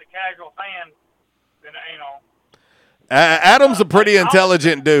he's just a casual fan. Than, you know. Adam's a pretty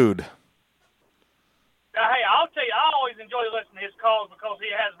intelligent dude. Hey, I'll tell you, I always enjoy listening to his calls because he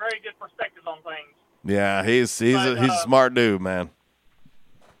has very good perspective on things. Yeah, he's a smart dude, man.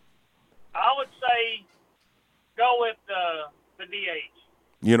 I would say go with the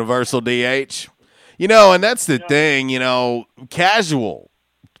DH. Universal DH. You know, and that's the thing, you know,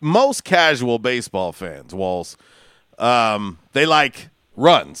 most casual baseball fans, Walls, they like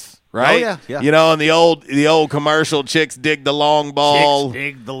runs. Right? Oh, yeah. You know, and the old commercial, chicks dig the long ball. Chicks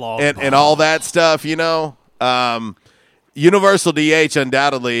dig the long ball. And all that stuff, you know. Universal DH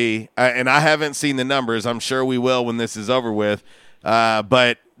undoubtedly, and I haven't seen the numbers. I'm sure we will when this is over with.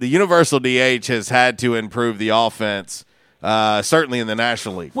 But the Universal DH has had to improve the offense, certainly in the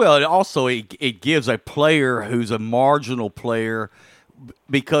National League. Well, it gives a player who's a marginal player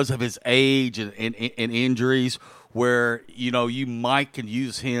because of his age and injuries, where you might can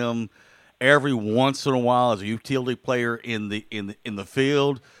use him every once in a while as a utility player in the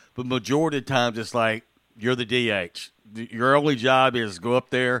field, but majority of the times it's like you're the DH. Your only job is go up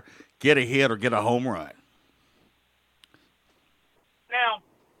there, get a hit or get a home run. Now,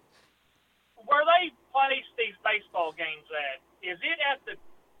 where they place these baseball games at, is it at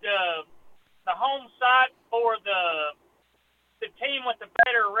the home site for the team with the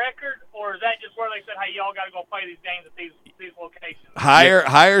better record, or is that just where they said, hey, y'all got to go play these games at these locations?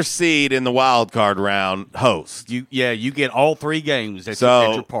 Higher seed in the wild card round host. You get all 3 games at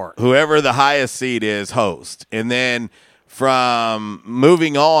your park. Whoever the highest seed is host. And then from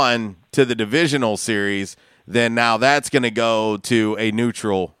moving on to the divisional series, then now that's going to go to a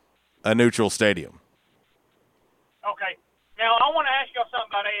neutral stadium. Okay. Now, I want to ask y'all something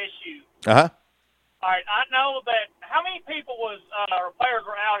about ASU. Uh-huh. All right, I know that how many people or players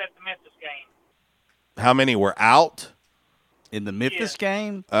were out at the Memphis game? How many were out? In the Memphis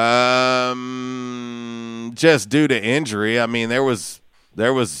game? Just due to injury. I mean, there was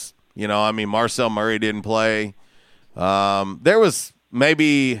Marcel Murray didn't play. There was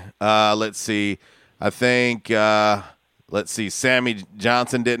maybe, Sammy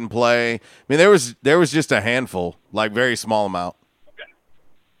Johnson didn't play. I mean, there was just a handful, like very small amount.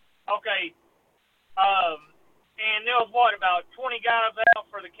 Okay. And there was about 20 guys out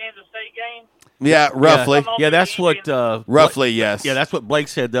for the Kansas State game? Yeah, roughly. Yeah, that's what roughly, yes. Yeah, that's what Blake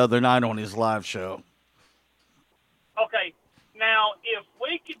said the other night on his live show. Okay. Now, if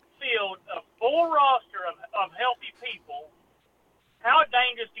we could field a full roster of healthy people, how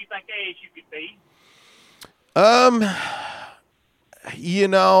dangerous do you think ASU could be?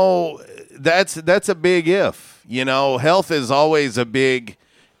 That's a big if. Health is always a big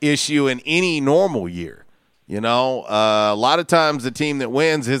issue in any normal year. A lot of times the team that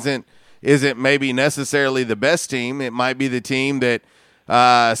wins isn't maybe necessarily the best team. It might be the team that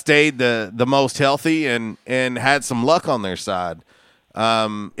stayed the most healthy and had some luck on their side.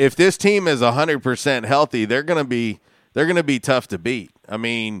 If this team is 100% healthy, they're going to be tough to beat. I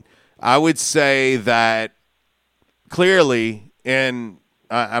mean, I would say that clearly, and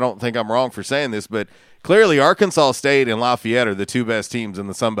I don't think I'm wrong for saying this, but clearly Arkansas State and Lafayette are the 2 best teams in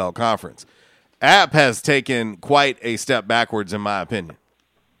the Sun Belt Conference. App has taken quite a step backwards, in my opinion.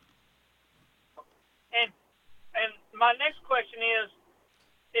 And my next question is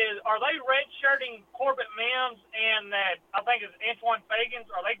are they redshirting Corbett Mims and that I think it's Antoine Fagans?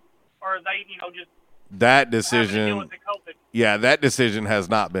 Or are they just that decision? Yeah, that decision has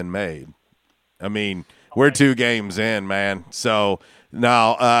not been made. I mean, we're 2 games in, man. So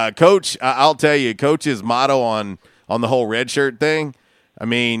now, Coach, I'll tell you, Coach's motto on the whole redshirt thing. I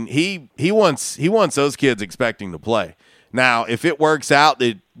mean, he wants those kids expecting to play. Now, if it works out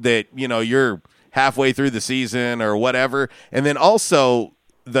that you're halfway through the season or whatever, and then also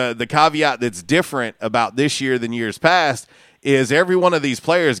the caveat that's different about this year than years past is every one of these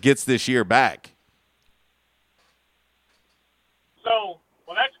players gets this year back. So,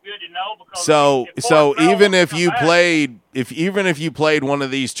 well, that's good to know because so even if you played one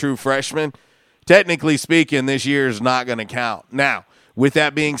of these true freshmen, technically speaking, this year is not going to count. Now, with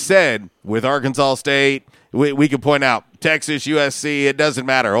that being said, with Arkansas State, we can point out Texas, USC, it doesn't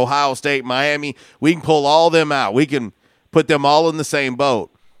matter. Ohio State, Miami, we can pull all them out. We can put them all in the same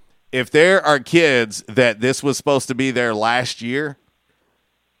boat. If there are kids that this was supposed to be their last year,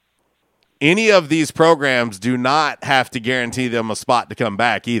 any of these programs do not have to guarantee them a spot to come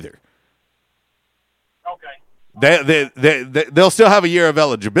back either. Okay. They'll still have a year of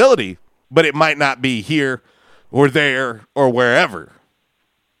eligibility, but it might not be here or there or wherever.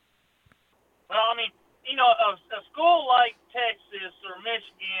 Well, I mean, a school like Texas or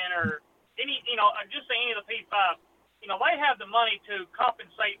Michigan or just say any of the P5, they have the money to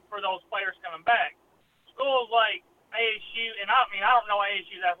compensate for those players coming back. Schools like ASU, and I don't know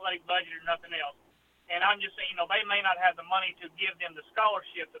ASU's athletic budget or nothing else, and I'm just saying, they may not have the money to give them the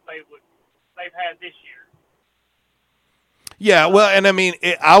scholarship that they've had this year. Yeah, well, and I mean,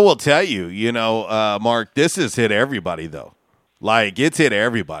 I will tell you, Mark, this has hit everybody though. Like it's hit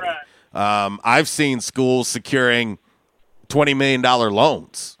everybody. Right. I've seen schools securing $20 million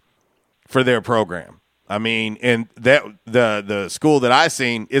loans for their program. I mean, and that the school that I've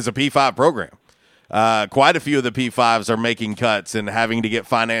seen is a P5 program. Quite a few of the P5s are making cuts and having to get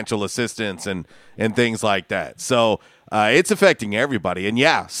financial assistance and things like that. So It's affecting everybody. And,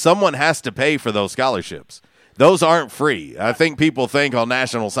 yeah, someone has to pay for those scholarships. Those aren't free. I think people think on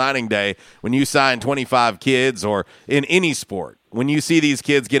National Signing Day, when you sign 25 kids or in any sport, when you see these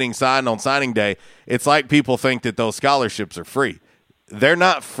kids getting signed on signing day, it's like people think that those scholarships are free. They're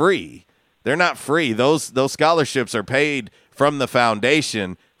not free. They're not free. Those scholarships are paid from the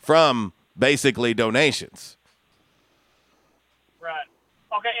foundation from basically donations. Right.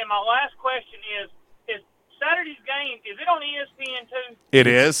 Okay, and my last question is Saturday's game, is it on ESPN too? It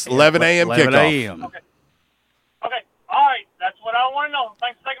is. 11 a.m. kickoff. 11 a.m. Okay. Okay. All right. That's what I want to know.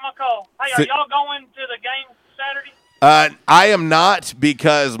 Thanks for taking my call. Hey, are y'all going to the game Saturday? I am not,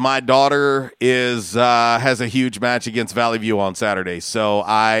 because my daughter has a huge match against Valley View on Saturday, so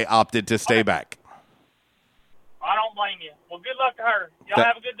I opted to stay back. I don't blame you. Well, good luck to her. Y'all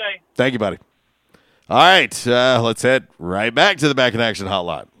have a good day. Thank you, buddy. All right, let's head right back to the Back in Action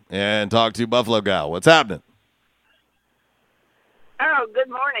hotline and talk to Buffalo Gal. What's happening? Oh, good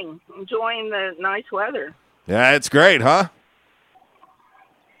morning. Enjoying the nice weather. Yeah, it's great, huh?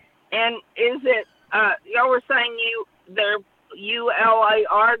 And is it, y'all were saying they're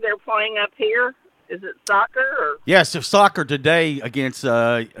ULAR, they're playing up here? Is it soccer? Or? Yes, it's soccer today against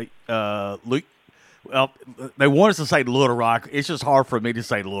Luke. Well, they want us to say Little Rock. It's just hard for me to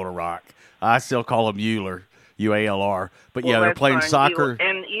say Little Rock. I still call them Euler, UALR. But, yeah, they're playing soccer.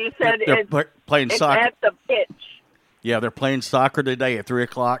 And you said playing soccer at the pitch. Yeah, they're playing soccer today at 3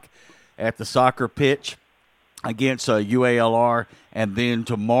 o'clock at the soccer pitch against UALR. And then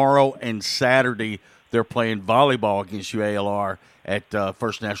tomorrow and Saturday, they're playing volleyball against UALR at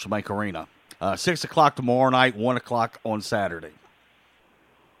First National Bank Arena. 6 o'clock tomorrow night, 1 o'clock on Saturday.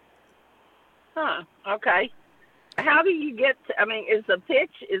 Huh, okay. How do you get to, is the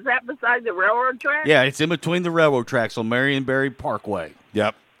pitch, is that beside the railroad track? Yeah, it's in between the railroad tracks on Marionberry Parkway.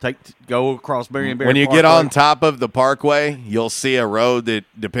 Yep. Go across Marionberry When you Parkway. get on top of the parkway, you'll see a road that,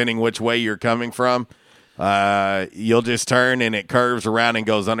 depending which way you're coming from, you'll just turn and it curves around and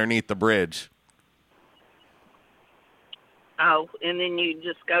goes underneath the bridge. Oh, and then you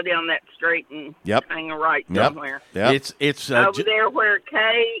just go down that street and hang a right somewhere. Yep. It's over there where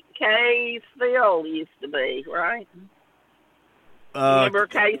Kay's Field used to be, right? Remember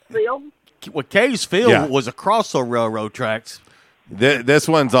Kay's Field? Well, Kay's Field was across the railroad tracks. This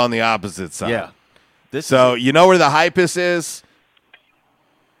one's on the opposite side. Yeah. So you know where the Hypus is?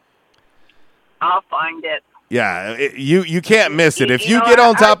 I'll find it. Yeah, you can't miss it. If you get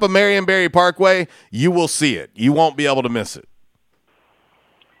on top of Marionberry Parkway, you will see it. You won't be able to miss it.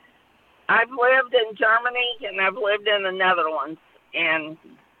 I've lived in Germany and I've lived in the Netherlands, and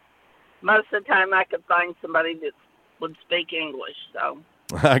most of the time I could find somebody that would speak English. So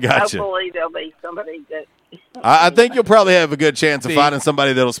I got you. Hopefully there'll be somebody that. I think you'll probably have a good chance of finding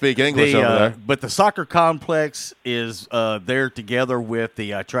somebody that'll speak English over there. But the soccer complex is there together with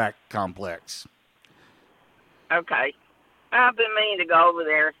the track complex. Okay. I've been meaning to go over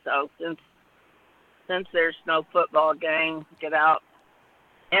there, so since there's no football game, get out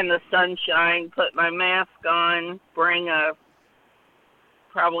in the sunshine, put my mask on,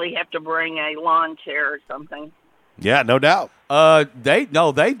 probably have to bring a lawn chair or something. Yeah, no doubt. They've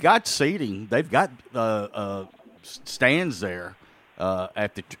got seating. They've got stands there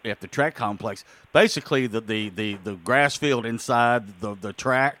at the track complex. Basically, the grass field inside the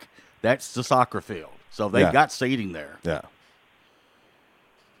track, that's the soccer field. So they've got seating there. Yeah.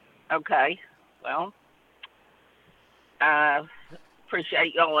 Okay. Well,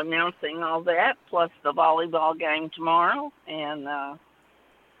 appreciate y'all announcing all that, plus the volleyball game tomorrow. And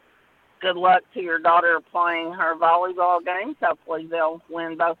good luck to your daughter playing her volleyball games. Hopefully they'll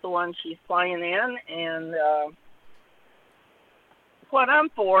win both the ones she's playing in. And what I'm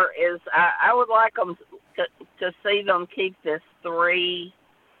for is I would like them to see them keep this three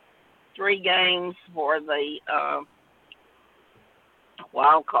games for the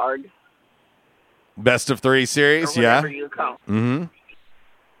wild card. Best of 3 series, or whatever you call it. Mm-hmm.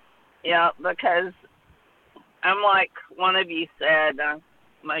 Yeah, because I'm like one of you said,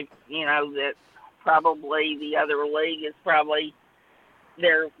 that probably the other league is probably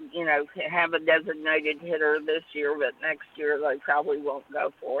have a designated hitter this year, but next year they probably won't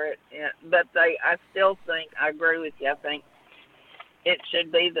go for it. But I still think, I agree with you, I think it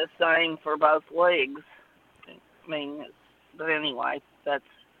should be the same for both leagues. But anyway,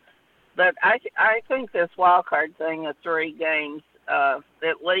 but I think this wild card thing of 3 games,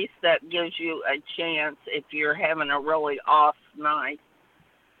 at least that gives you a chance if you're having a really off night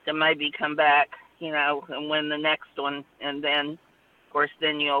to maybe come back, and win the next one, and then, of course,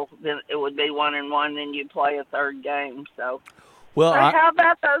 then it would be 1-1, and you'd play a 3rd game. So Well, how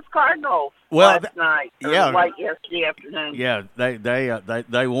about those Cardinals last night? Or late yesterday afternoon. Yeah,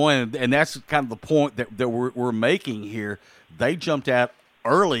 they won, and that's kind of the point that we're making here. They jumped out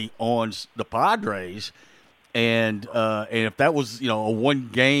early on the Padres, and if that was a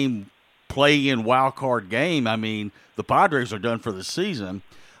one-game play-in wild card game, I mean the Padres are done for the season.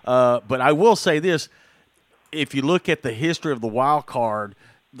 But I will say this: if you look at the history of the wild card,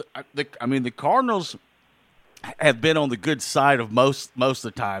 the Cardinals have been on the good side of most of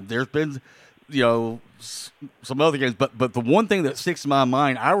the time. There's been, some other games, but the one thing that sticks in my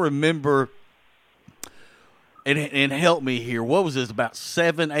mind, I remember, and help me here. What was this? About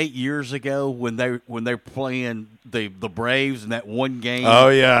 7-8 years ago when they were playing the Braves in that one game. Oh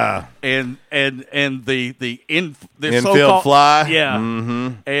yeah, and the infield fly. Yeah,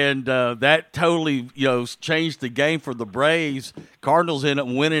 and that totally changed the game for the Braves. Cardinals ended up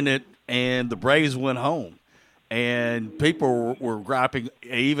winning it, and the Braves went home. And people were griping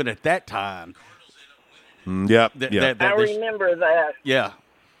even at that time. Yep. I remember that. Yeah.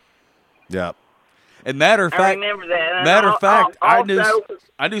 Yep. And matter of fact, I remember that. Matter of fact, also,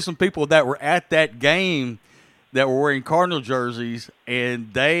 I knew some people that were at that game that were wearing Cardinal jerseys,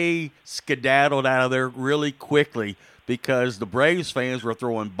 and they skedaddled out of there really quickly because the Braves fans were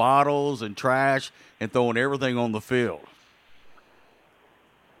throwing bottles and trash and throwing everything on the field.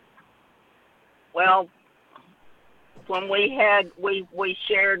 Well, when we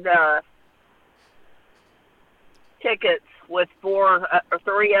shared tickets with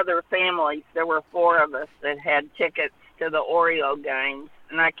 3 other families. There were 4 of us that had tickets to the Oreo games,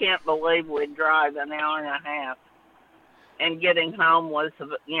 and I can't believe we'd drive an hour and a half. And getting home was,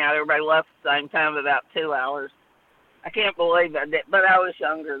 everybody left at the same time, about 2 hours. I can't believe I did, but I was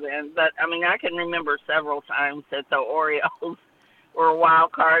younger then. But, I can remember several times that the Orioles were a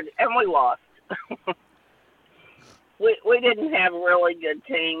wild card, and we lost. We didn't have really good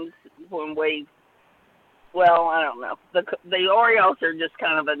teams when I don't know. The Orioles are just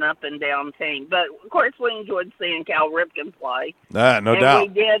kind of an up and down team. But, of course, we enjoyed seeing Cal Ripken play. No doubt. We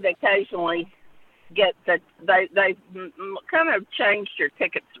did occasionally get they kind of changed your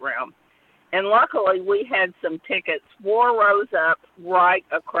tickets around. And luckily we had some tickets 4 rows up right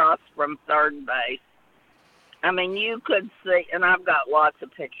across from third base. You could see, and I've got lots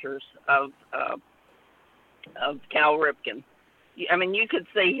of pictures of Cal Ripken. You could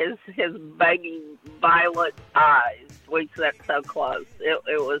see his baby violet eyes. We sat so close. It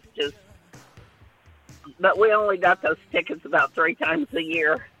was just, but we only got those tickets about 3 times a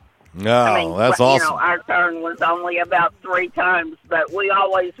year. No, that's awesome. Our turn was only about 3 times, but we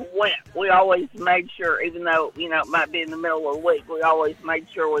always went. We always made sure, even though, it might be in the middle of the week, we always made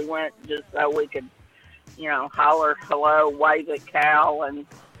sure we went just so we could, holler hello, wave at Cal. And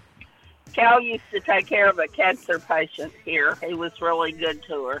Cal used to take care of a cancer patient here. He was really good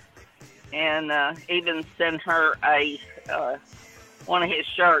to her, and even sent her one of his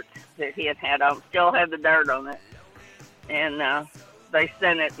shirts that he had on. Still had the dirt on it, and they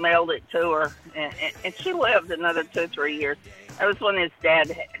mailed it to her, and she lived another 2-3 years. That was when his dad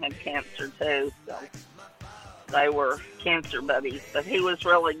had cancer too, so they were cancer buddies. But he was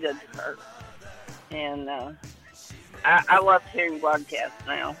really good to her, and I love hearing broadcasts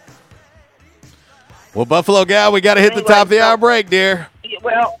now. Well, Buffalo Gal, we got to hit the top of the hour break, dear.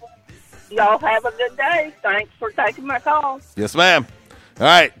 Well, y'all have a good day. Thanks for taking my call. Yes, ma'am. All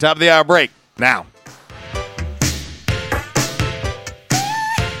right, top of the hour break now.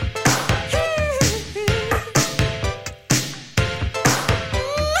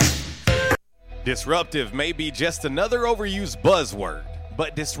 Disruptive may be just another overused buzzword,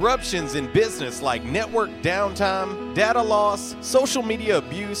 but disruptions in business like network downtime, data loss, social media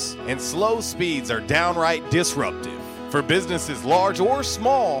abuse, and slow speeds are downright disruptive. For businesses large or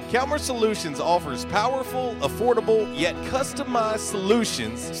small, Calmer Solutions offers powerful, affordable, yet customized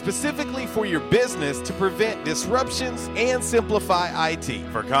solutions specifically for your business to prevent disruptions and simplify IT.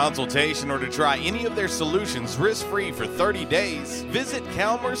 For consultation or to try any of their solutions risk-free for 30 days, visit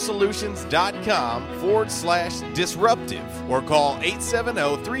calmersolutions.com/disruptive or call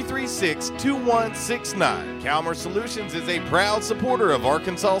 870-336-2169. Calmer Solutions is a proud supporter of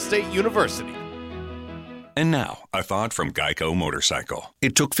Arkansas State University. And now, a thought from Geico Motorcycle.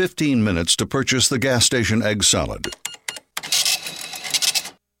 It took 15 minutes to purchase the gas station egg salad.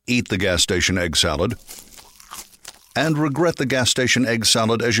 Eat the gas station egg salad and regret the gas station egg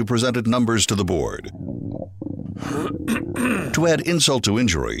salad as you presented numbers to the board. To add insult to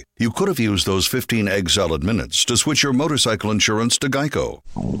injury, you could have used those 15 egg salad minutes to switch your motorcycle insurance to Geico.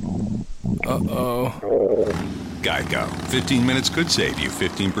 Uh-oh. Geico. 15 minutes could save you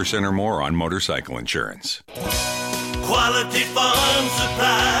 15% or more on motorcycle insurance. Quality Farm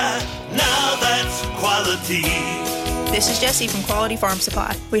Supply. Now that's quality. This is Jessie from Quality Farm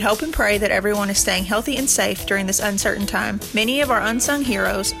Supply. We hope and pray that everyone is staying healthy and safe during this uncertain time. Many of our unsung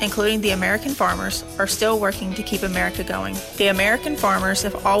heroes, including the American farmers, are still working to keep America going. The American farmers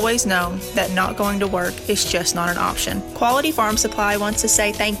have always known that not going to work is just not an option. Quality Farm Supply wants to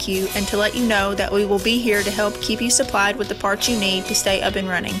say thank you and to let you know that we will be here to help keep you supplied with the parts you need to stay up and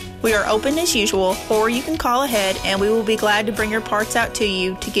running. We are open as usual, or you can call ahead and we will be glad to bring your parts out to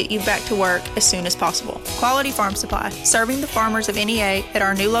you to get you back to work as soon as possible. Quality Farm Supply, serving the farmers of NEA at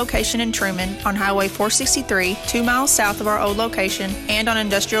our new location in Truman on Highway 463, 2 miles south of our old location, and on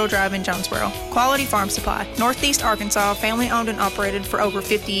Industrial Drive in Jonesboro. Quality Farm Supply, Northeast Arkansas, family owned and operated for over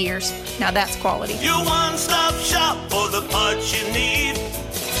 50 years. Now that's quality. Your one-stop shop for the parts you need.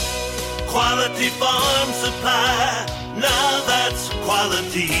 Quality Farm Supply. Now that's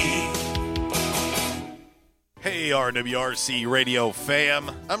quality. Hey, RWRC Radio fam.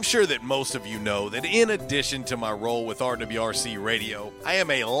 I'm sure that most of you know that in addition to my role with RWRC Radio, I am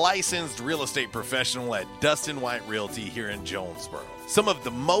a licensed real estate professional at Dustin White Realty here in Jonesboro. Some of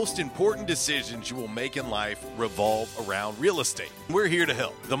the most important decisions you will make in life revolve around real estate. We're here to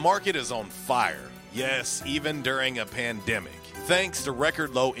help. The market is on fire. Yes, even during a pandemic, thanks to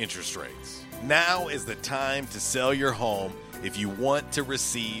record low interest rates. Now is the time to sell your home if you want to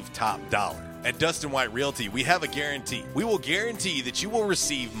receive top dollar. At Dustin White Realty, we have a guarantee. We will guarantee that you will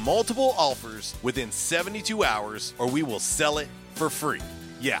receive multiple offers within 72 hours, or we will sell it for free.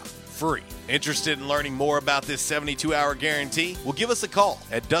 Yeah, free. Interested in learning more about this 72-hour guarantee? Well, give us a call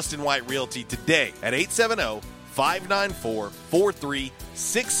at Dustin White Realty today at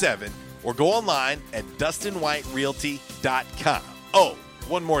 870-594-4367 or go online at DustinWhiteRealty.com. Oh,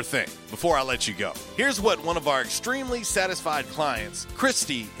 one more thing before I let you go. Here's what one of our extremely satisfied clients,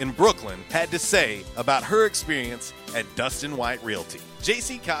 Christy in Brooklyn, had to say about her experience at Dustin White Realty.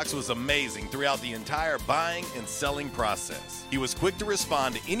 JC Cox was amazing throughout the entire buying and selling process. He was quick to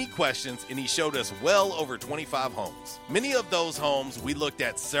respond to any questions, and he showed us well over 25 homes. Many of those homes we looked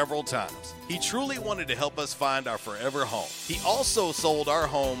at several times. He truly wanted to help us find our forever home. He also sold our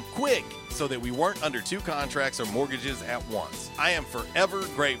home quick so that we weren't under 2 contracts or mortgages at once. I am forever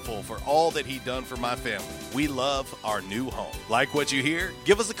grateful for all that he done for my family. We love our new home. Like what you hear?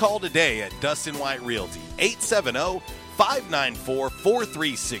 Give us a call today at Dustin White Realty,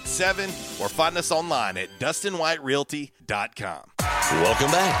 870-594-4367, or find us online at DustinWhiteRealty.com.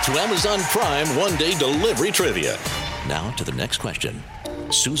 Welcome back to Amazon Prime one-day delivery trivia. Now to the next question.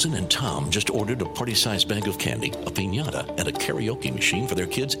 Susan and Tom just ordered a party-sized bag of candy, a piñata, and a karaoke machine for their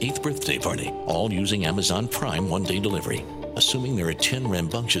kid's 8th birthday party, all using Amazon Prime one-day delivery. Assuming there are 10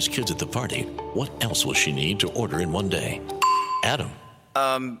 rambunctious kids at the party, what else will she need to order in one day? Adam.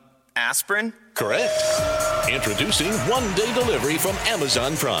 Aspirin? Correct. Introducing one-day delivery from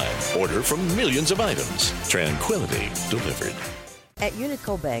Amazon Prime. Order from millions of items. Tranquility delivered. At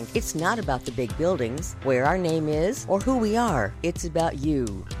Unico Bank, it's not about the big buildings, where our name is, or who we are. It's about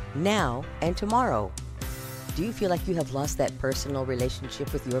you, now and tomorrow. Do you feel like you have lost that personal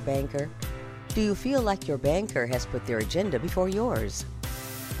relationship with your banker? Do you feel like your banker has put their agenda before yours?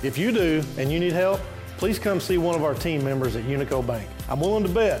 If you do and you need help, please come see one of our team members at Unico Bank. I'm willing to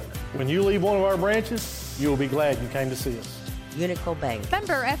bet when you leave one of our branches, you will be glad you came to see us. Unico Bank.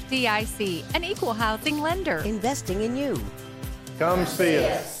 Member FDIC, an equal housing lender. Investing in you. Come see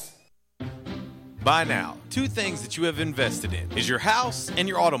us. By now, 2 things that you have invested in is your house and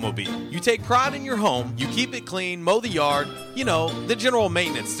your automobile. You take pride in your home, you keep it clean, mow the yard, you know, the general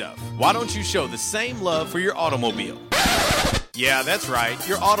maintenance stuff. Why don't you show the same love for your automobile? Yeah, that's right,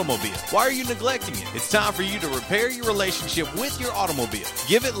 your automobile. Why are you neglecting it? It's time for you to repair your relationship with your automobile.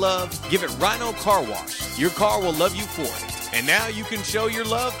 Give it love, give it Rhino Car Wash. Your car will love you for it. And now you can show your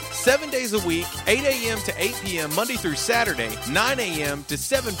love 7 days a week, 8 a.m. to 8 p.m. Monday through Saturday, 9 a.m. to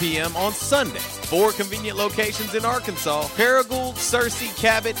 7 p.m. on Sunday. 4 convenient locations in Arkansas: Paragould, Searcy,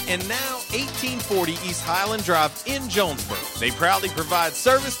 Cabot, and now 1840 East Highland Drive in Jonesboro. They proudly provide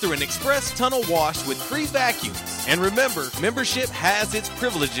service through an express tunnel wash with free vacuums. And remember, membership has its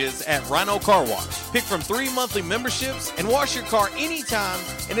privileges at Rhino Car Wash. Pick from 3 monthly memberships and wash your car anytime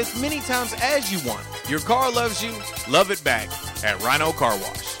and as many times as you want. Your car loves you, love it back at Rhino Car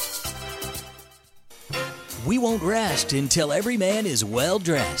Wash. We won't rest until every man is well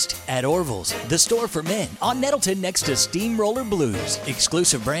dressed. At Orville's, the store for men on Nettleton next to Steamroller Blues.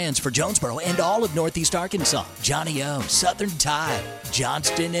 Exclusive brands for Jonesboro and all of Northeast Arkansas. Johnny O, Southern Tide,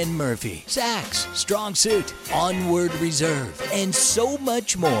 Johnston and Murphy, Saks, Strong Suit, Onward Reserve, and so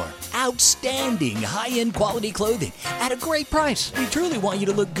much more. Outstanding high-end quality clothing at a great price. We truly want you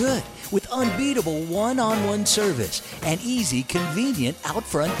to look good. with unbeatable one-on-one service and easy, convenient out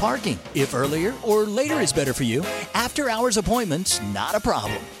front parking. If earlier or later is better for you, after-hours appointments, not a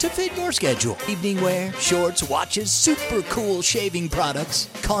problem. To fit your schedule, evening wear, shorts, watches, super cool shaving products,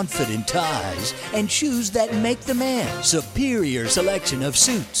 confident ties, and shoes that make the man. Superior selection of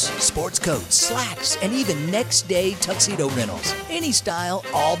suits, sports coats, slacks, and even next-day tuxedo rentals. Any style,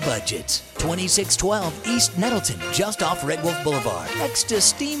 all budgets. 2612 East Nettleton, just off Red Wolf Boulevard, next to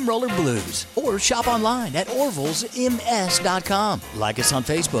Steamroller Blues. Or shop online at orvilsms.com. Like us on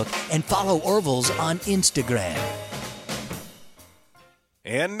Facebook and follow Orvils on Instagram.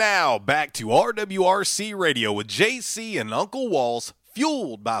 And now, back to RWRC Radio with JC and Uncle Walls,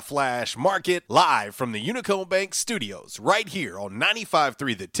 fueled by Flash Market, live from the Unico Bank Studios, right here on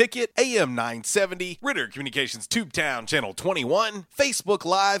 95.3 The Ticket, AM 970, Ritter Communications Tubetown Channel 21, Facebook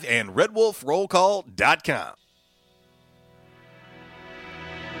Live, and RedWolfRollCall.com.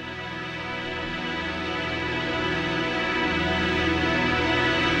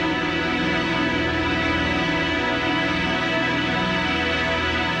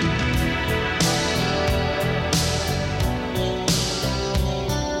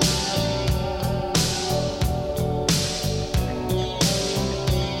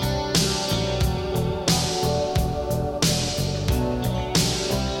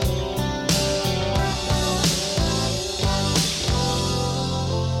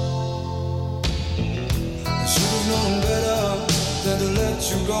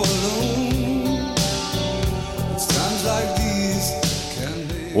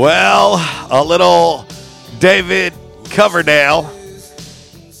 Well, a little David Coverdale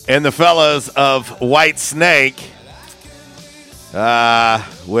and the fellas of White Snake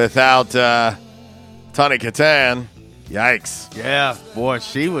without Tawny Kitaen. Yikes. Yeah, boy,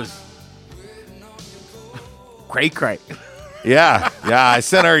 she was cray-cray. Yeah, I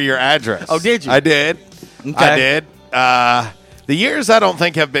sent her your address. Oh, did you? I did. Okay. I did. The years I don't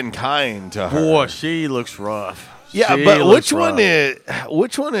think have been kind to her. Boy, she looks rough. Yeah, she but looks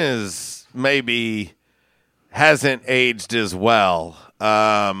which one is maybe hasn't aged as well?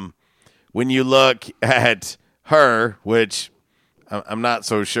 When you look at her, which I'm not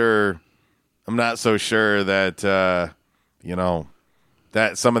so sure. I'm not so sure that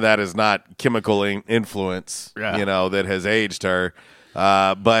that some of that is not chemical influence. Yeah. That has aged her.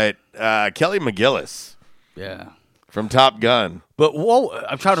 But Kelly McGillis. Yeah. From Top Gun. But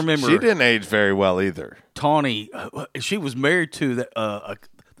I'm trying to remember. She didn't age very well either. Tawny, she was married to a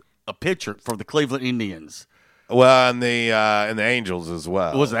pitcher for the Cleveland Indians. Well, and the Angels as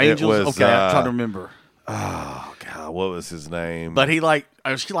well. Was it Angels? Okay, I'm trying to remember. Oh God, what was his name? But she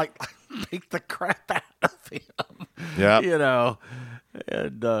beat the crap out of him. Yeah,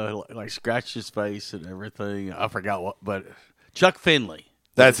 and scratched his face and everything. I forgot what, but Chuck Finley.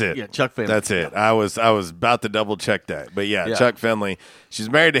 That's it. Yeah, Chuck Finley. That's it. I was about to double check that, but yeah, Chuck Finley. She's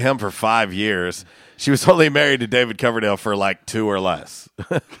married to him for 5 years. She was only married to David Coverdale for like 2 or less.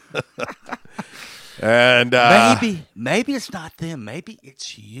 And maybe it's not them. Maybe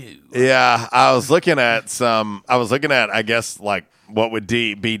it's you. Yeah, I was looking at I guess like what would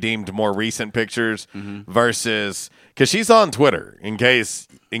be deemed more recent pictures versus because she's on Twitter in case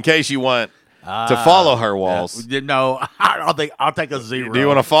you want. To follow her, Walls. No, I'll take a 0. Do you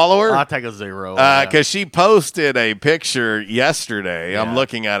want to follow her? I'll take a 0. Because she posted a picture yesterday. I'm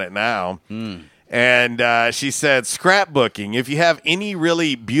looking at it now. And she said, scrapbooking. If you have any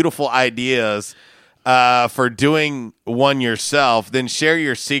really beautiful ideas for doing one yourself, then share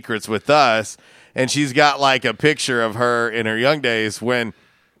your secrets with us. And she's got like a picture of her in her young days when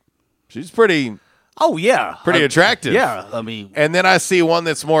she's pretty... Oh, yeah. Pretty attractive. Yeah, I mean. And then I see one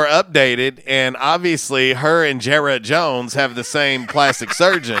that's more updated, and obviously her and Jarrett Jones have the same plastic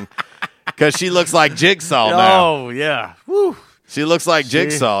surgeon because she looks like Jigsaw now. Oh, yeah. Woo. She looks like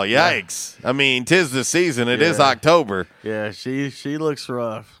Jigsaw. Yikes. Yeah. I mean, 'tis the season. It is October. Yeah, she looks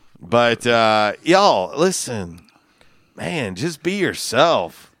rough. But, y'all, listen. Man, just be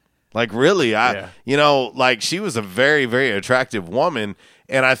yourself. Like, really, she was a very, very attractive woman.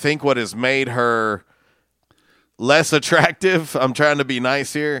 And I think what has made her less attractive, I'm trying to be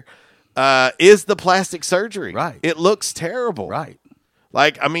nice here, is the plastic surgery. Right. It looks terrible. Right.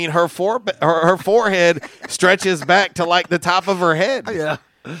 Like, I mean, her forehead stretches back to like the top of her head. Yeah.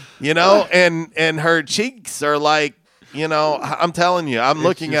 And her cheeks are like, I'm telling you, I'm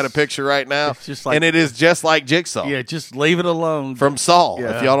looking at a picture right now, and it is just like Jigsaw. Yeah, just leave it alone. From Saul.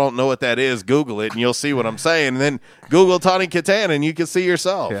 Yeah. If y'all don't know what that is, Google it, and you'll see what I'm saying. And then Google Tawny Kitaen, and you can see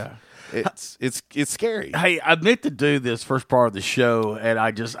yourself. Yeah. It's scary. Hey, I meant to do this first part of the show, and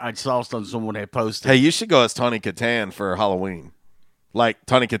I saw someone had posted. Hey, you should go as Tawny Kitaen for Halloween. like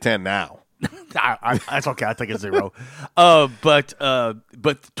Tonica 10 now. That's okay. I think it's 0.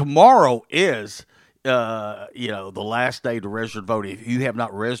 But tomorrow is, the last day to register to vote. If you have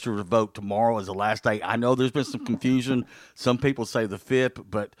not registered to vote, tomorrow is the last day. I know there's been some confusion. Some people say the 5th,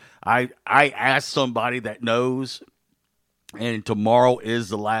 but I asked somebody that knows, and tomorrow is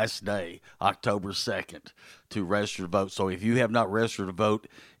the last day, October 2nd, to register to vote. So if you have not registered to vote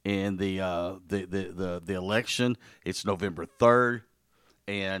in the election, it's November 3rd.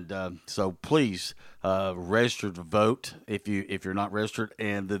 And so please register to vote if you're not registered.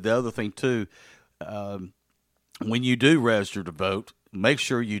 And the other thing too, when you do register to vote, make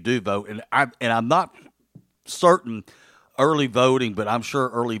sure you do vote. And I'm not certain early voting, but I'm sure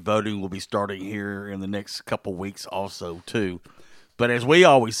early voting will be starting here in the next couple weeks also too. But as we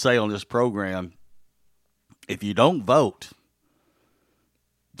always say on this program, if you don't vote,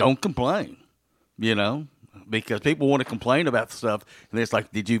 don't complain. Because people want to complain about stuff, and it's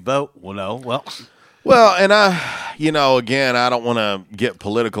like, did you vote? Well, no. Well, and again, I don't want to get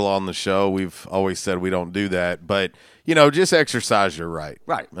political on the show. We've always said we don't do that, but just exercise your right.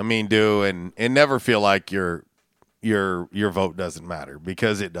 Right. I mean, and never feel like your vote doesn't matter,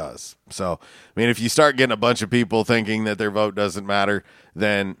 because it does. So, I mean, if you start getting a bunch of people thinking that their vote doesn't matter,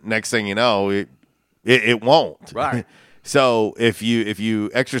 then next thing you know, it won't. Right. So if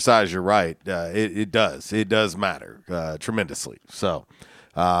you exercise your right, it does matter tremendously. So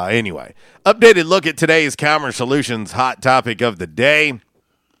anyway, updated look at today's Commerce Solutions hot topic of the day.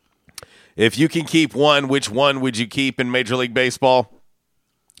 If you can keep one, which one would you keep in Major League Baseball?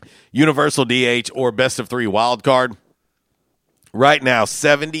 Universal DH or best of 3 wild card? Right now,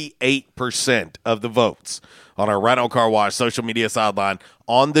 78% of the votes on our Rhino Car Wash social media sideline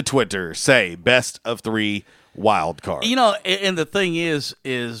on the Twitter say best of 3 wild card. And the thing is,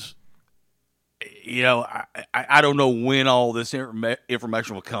 I don't know when all this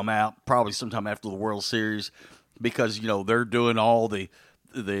information will come out. Probably sometime after the World Series, because they're doing all the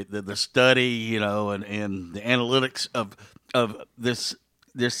study, and the analytics of this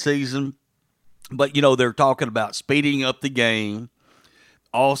season. But they're talking about speeding up the game.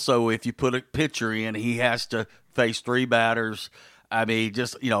 Also, if you put a pitcher in, he has to face 3 batters. I mean,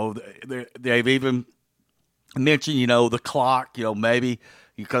 just they've even mentioned, the clock, maybe,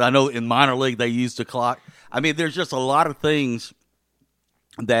 because I know in minor league they use the clock. I mean, there's just a lot of things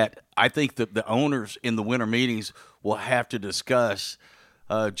that I think that the owners in the winter meetings will have to discuss,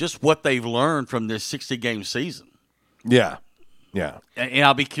 just what they've learned from this 60-game season. Yeah. And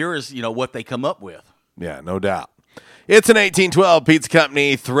I'll be curious, what they come up with. Yeah, no doubt. It's an 1812 Pizza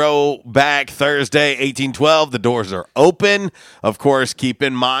Company Throwback Thursday. 1812, the doors are open. Of course, keep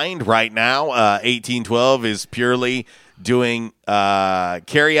in mind right now, 1812 is purely doing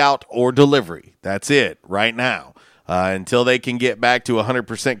carry out or delivery. That's it right now. Until they can get back to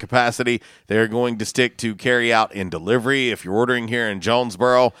 100% capacity, they're going to stick to carry out and delivery. If you're ordering here in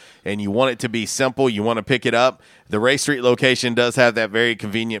Jonesboro and you want it to be simple, you want to pick it up, the Ray Street location does have that very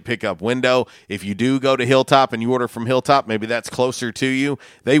convenient pickup window. If you do go to Hilltop and you order from Hilltop, maybe that's closer to you,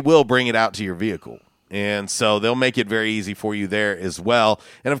 they will bring it out to your vehicle. And so they'll make it very easy for you there as well.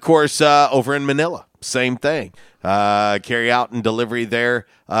 And, of course, over in Manila, same thing. Carry out and delivery there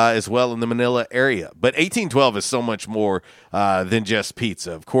as well in the Manila area. But 1812 is so much more than just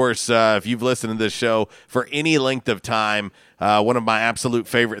pizza. Of course, if you've listened to this show for any length of time, one of my absolute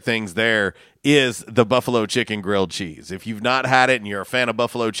favorite things there is the Buffalo Chicken Grilled Cheese. If you've not had it and you're a fan of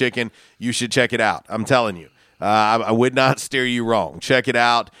Buffalo Chicken, you should check it out. I'm telling you. I would not steer you wrong. Check it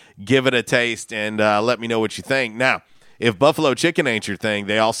out, give it a taste, and let me know what you think. Now, if buffalo chicken ain't your thing,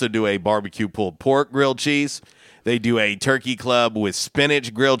 they also do a barbecue pulled pork grilled cheese. They do a turkey club with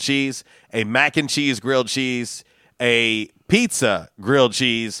spinach grilled cheese, a mac and cheese grilled cheese, a pizza grilled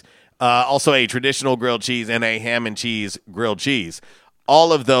cheese, also a traditional grilled cheese, and a ham and cheese grilled cheese.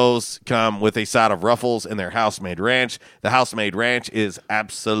 All of those come with a side of Ruffles and their house-made ranch. The house-made ranch is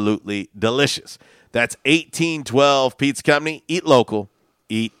absolutely delicious. That's 1812 Pizza Company. Eat local,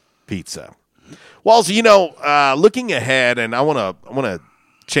 eat pizza. Walls, looking ahead, and I want to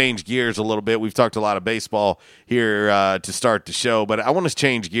change gears a little bit. We've talked a lot of baseball here to start the show, but I want to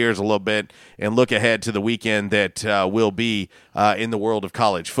change gears a little bit and look ahead to the weekend that will be in the world of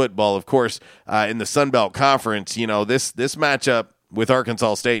college football. Of course, in the Sun Belt Conference, this matchup with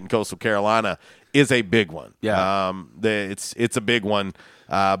Arkansas State and Coastal Carolina is a big one. Yeah, it's a big one.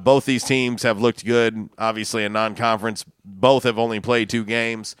 Both these teams have looked good, obviously, in non-conference. Both have only played 2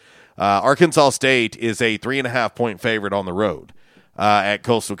 games. Arkansas State is a 3.5-point favorite on the road at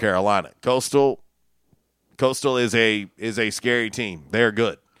Coastal Carolina. Coastal is a scary team. They're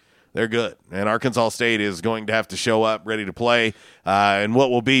good. They're good. And Arkansas State is going to have to show up ready to play in what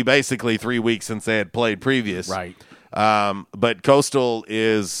will be basically 3 weeks since they had played previous. Right. But Coastal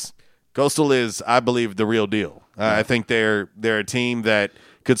is, I believe, the real deal. I think they're a team that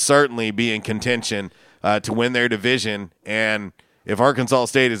could certainly be in contention to win their division. And if Arkansas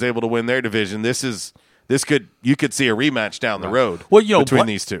State is able to win their division, you could see a rematch down the road between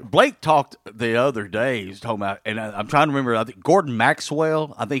these two. Blake talked the other day. He's talking about, and I'm trying to remember. I think Gordon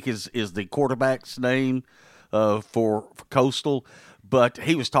Maxwell, I think is the quarterback's name for Coastal. But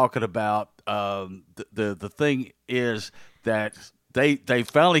he was talking about the thing is that they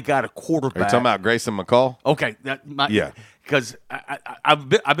finally got a quarterback. Are you talking about Grayson McCall? Okay, yeah. Because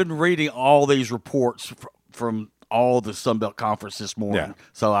I've been reading all these reports from all the Sun Belt Conference this morning,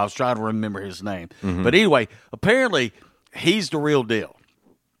 so I was trying to remember his name. Mm-hmm. But anyway, apparently he's the real deal.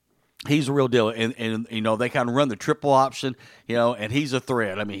 He's the real deal, and they kind of run the triple option, and he's a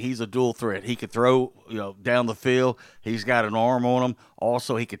threat. I mean, he's a dual threat. He could throw, down the field. He's got an arm on him.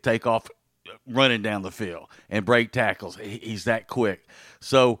 Also, he could take off running down the field and break tackles. He's that quick.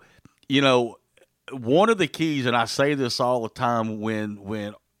 So, one of the keys, and I say this all the time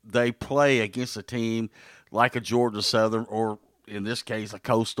when they play against a team like a Georgia Southern, or in this case a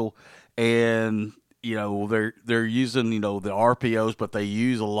Coastal, and they're using the RPOs, but they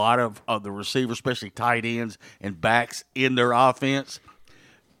use a lot of the receivers, especially tight ends and backs, in their offense.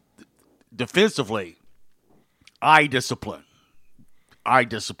 Defensively, eye discipline.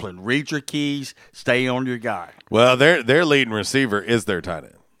 Read your keys. Stay on your guy. Well, their leading receiver is their tight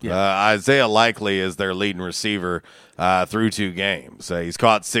end. Yeah. Isaiah Likely is their leading receiver through 2 games. He's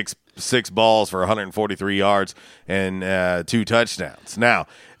caught six balls for 143 yards and 2 touchdowns. Now,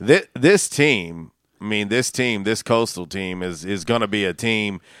 this Coastal team is going to be a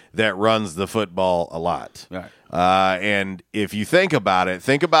team that runs the football a lot. Right. And if you think about it,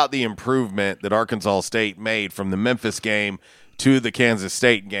 think about the improvement that Arkansas State made from the Memphis game to the Kansas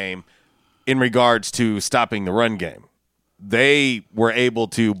State game in regards to stopping the run game. They were able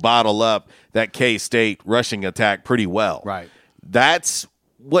to bottle up that K-State rushing attack pretty well. Right. That's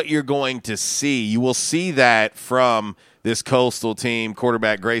what you're going to see. You will see that from this Coastal team,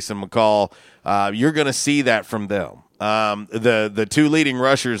 quarterback Grayson McCall. You're going to see that from them. The 2 leading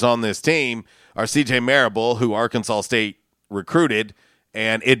rushers on this team are C.J. Marable, who Arkansas State recruited,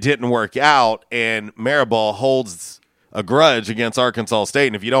 and it didn't work out, and Marable holds a grudge against Arkansas State.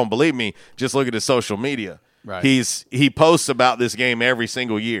 And if you don't believe me, just look at his social media. Right. He posts about this game every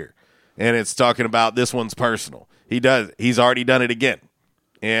single year, and it's talking about this one's personal. He's already done it again.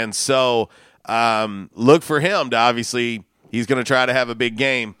 And so look for him to obviously – he's going to try to have a big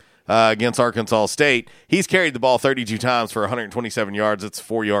game against Arkansas State. He's carried the ball 32 times for 127 yards. It's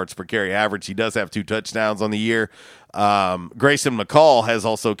 4 yards per carry average. He does have 2 touchdowns on the year. Grayson McCall has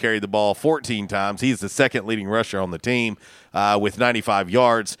also carried the ball 14 times. He's the second leading rusher on the team with 95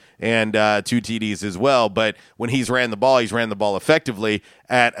 yards and 2 TDs as well. But when he's ran the ball effectively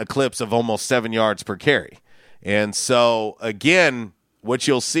at a clips of almost 7 yards per carry. And so, again, what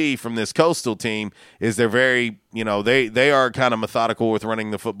you'll see from this Coastal team is they're very, they are kind of methodical with running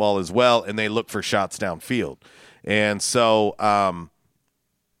the football as well, and they look for shots downfield. And so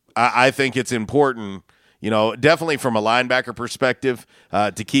I think it's important, definitely from a linebacker perspective,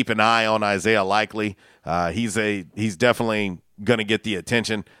 to keep an eye on Isaiah Likely. He's definitely going to get the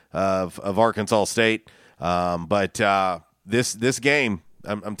attention of Arkansas State. But this game,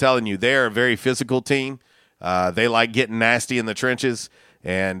 I'm telling you, they're a very physical team. They like getting nasty in the trenches,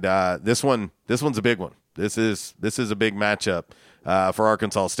 and this one's a big one. This is a big matchup for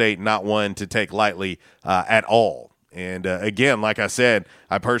Arkansas State, not one to take lightly at all. And again, like I said,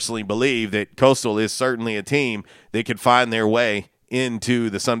 I personally believe that Coastal is certainly a team that could find their way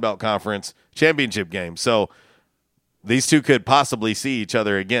into the Sun Belt Conference championship game. So these two could possibly see each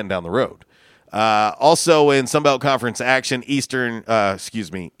other again down the road. Also in Sun Belt Conference action, East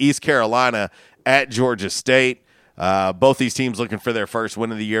Carolina at Georgia State. Both these teams looking for their first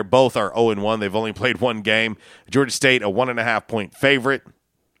win of the year. Both are 0-1. They've only played 1 game. Georgia State, a 1.5-point favorite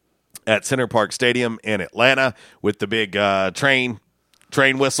at Center Park Stadium in Atlanta with the big train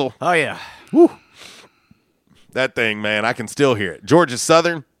whistle. Oh, yeah. Woo. That thing, man, I can still hear it. Georgia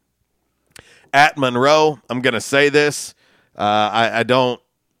Southern at Monroe. I'm going to say this. I don't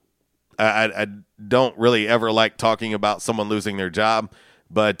really ever like talking about someone losing their job.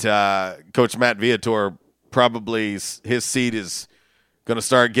 But Coach Matt Viator, probably his seat is going to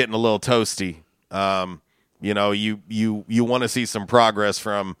start getting a little toasty. You want to see some progress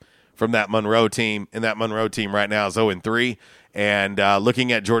from that Monroe team, and that Monroe team right now is 0-3. And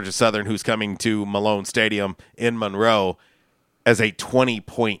looking at Georgia Southern, who's coming to Malone Stadium in Monroe, as a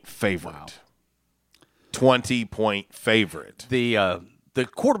 20-point favorite. Wow. 20-point favorite. The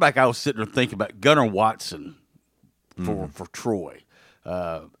quarterback I was sitting there thinking about, Gunnar Watson for Troy.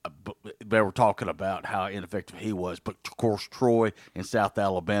 They were talking about how ineffective he was, but of course Troy and South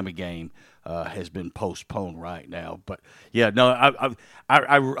Alabama game has been postponed right now. But yeah, no,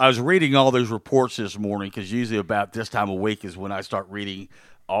 I was reading all those reports this morning because usually about this time of week is when I start reading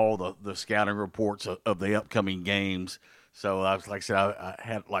all the scouting reports of the upcoming games. So I was like I said, I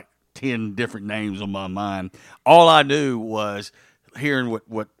had like 10 different names on my mind. All I knew was hearing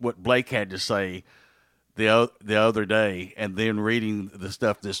what Blake had to say the other day, and then reading the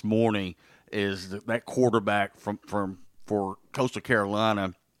stuff this morning is that quarterback for Coastal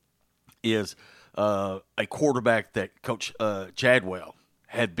Carolina is a quarterback that Coach Chadwell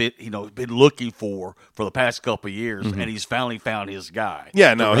had been looking for the past couple of years, and he's finally found his guy.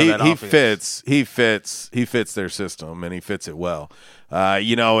 Yeah, no, he fits their system, and he fits it well.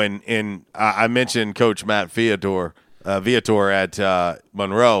 And I mentioned Coach Matt Viator at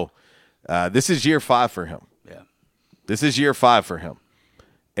Monroe. This is year 5 for him. Yeah, this is year 5 for him,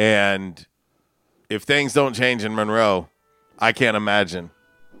 and if things don't change in Monroe, I can't imagine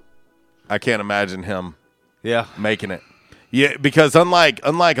him making it. Yeah, because unlike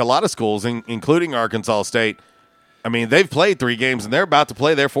a lot of schools, including Arkansas State, I mean, they've played 3 games and they're about to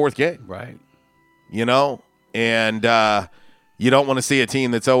play their 4th game. Right. And you don't want to see a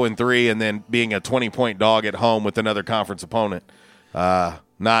team that's 0-3 and then being a 20-point dog at home with another conference opponent. Not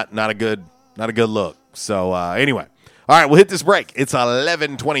a good look. So anyway. All right, we'll hit this break. It's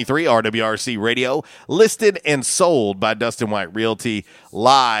 11:23 RWRC Radio, listed and sold by Dustin White Realty,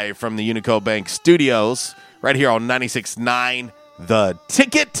 live from the Unico Bank Studios, right here on 96.9 The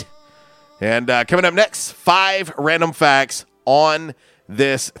Ticket. And coming up next, 5 random facts on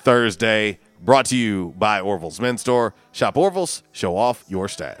this Thursday, brought to you by Orville's Men's Store. Shop Orville's, show off your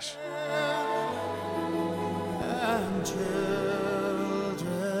stash.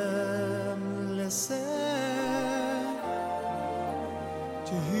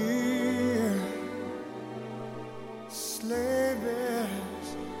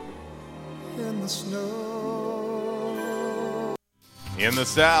 In the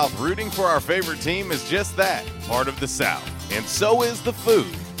South, rooting for our favorite team is just that, part of the South. And so is the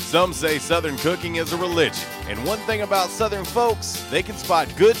food. Some say Southern cooking is a religion. And one thing about Southern folks, they can spot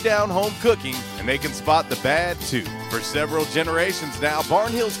good down-home cooking, and they can spot the bad, too. For several generations now,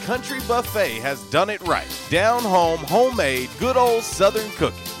 Barnhill's Country Buffet has done it right. Down-home, homemade, good old Southern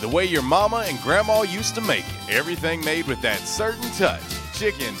cooking. The way your mama and grandma used to make it. Everything made with that certain touch.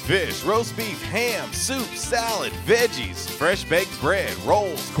 Chicken, fish, roast beef, ham, soup, salad, veggies, fresh baked bread,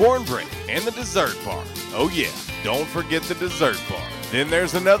 rolls, cornbread, and the dessert bar. Oh yeah, don't forget the dessert bar. Then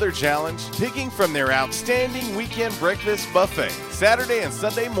there's another challenge, picking from their outstanding weekend breakfast buffet. Saturday and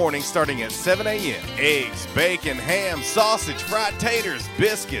Sunday morning starting at 7 a.m. Eggs, bacon, ham, sausage, fried taters,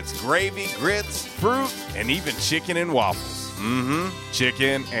 biscuits, gravy, grits, fruit, and even chicken and waffles.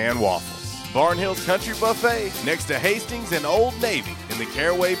 Chicken and waffles. Barnhill's Country Buffet, next to Hastings and Old Navy in the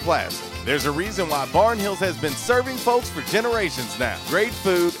Caraway Plaza. There's a reason why Barnhill's has been serving folks for generations now. Great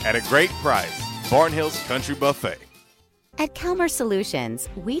food at a great price. Barnhill's Country Buffet. At Calmer Solutions,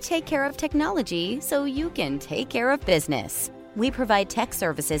 we take care of technology so you can take care of business. We provide tech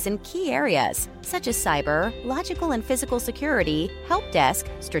services in key areas such as cyber, logical and physical security, help desk,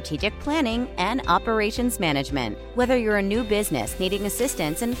 strategic planning, and operations management. Whether you're a new business needing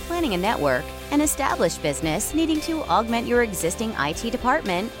assistance in planning a network, an established business needing to augment your existing IT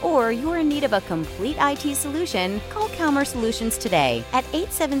department, or you're in need of a complete IT solution, call Calmer Solutions today at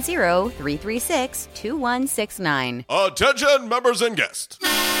 870-336-2169. Attention, members and guests.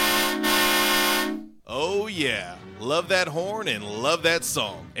 Oh, yeah. Love that horn and love that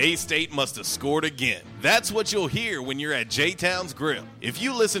song. A-State must have scored again. That's what you'll hear when you're at J-Town's Grill. If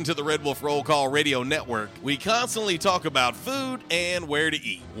you listen to the Red Wolf Roll Call Radio Network, we constantly talk about food and where to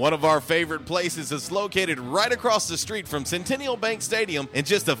eat. One of our favorite places is located right across the street from Centennial Bank Stadium and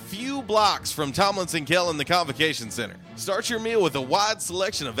just a few blocks from Tomlinson Kell and the Convocation Center. Start your meal with a wide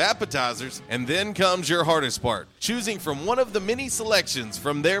selection of appetizers, and then comes your hardest part, choosing from one of the many selections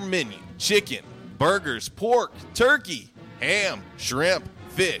from their menu. Chicken, burgers, pork, turkey, ham, shrimp,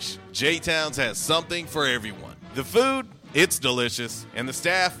 fish. J-Town's has something for everyone. The food, it's delicious, and the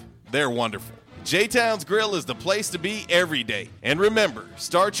staff, they're wonderful. J-Town's Grill is the place to be every day. And remember,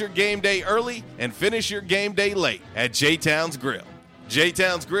 start your game day early and finish your game day late at J-Town's Grill.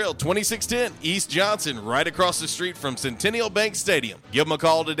 J-Town's Grill, 2610 East Johnson, right across the street from Centennial Bank Stadium. Give them a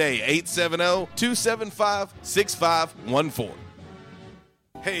call today, 870-275-6514.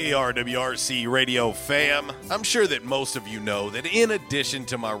 Hey, RWRC Radio fam. I'm sure that most of you know that in addition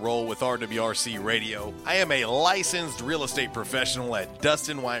to my role with RWRC Radio, I am a licensed real estate professional at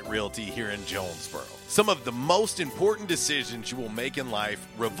Dustin White Realty here in Jonesboro. Some of the most important decisions you will make in life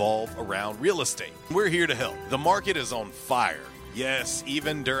revolve around real estate. We're here to help. The market is on fire. Yes,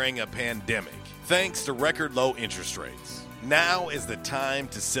 even during a pandemic, thanks to record low interest rates. Now is the time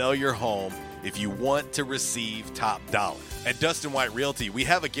to sell your home if you want to receive top dollar. At Dustin White Realty, we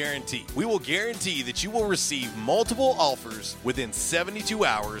have a guarantee. We will guarantee that you will receive multiple offers within 72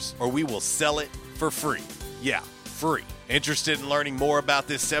 hours, or we will sell it for free. Yeah, free. Interested in learning more about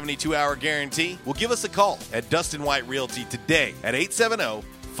this 72-hour guarantee? Well, give us a call at Dustin White Realty today at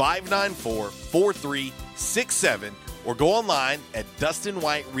 870-594-4367 or go online at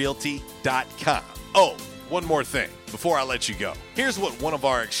DustinWhiteRealty.com. Oh, one more thing before I let you go. Here's what one of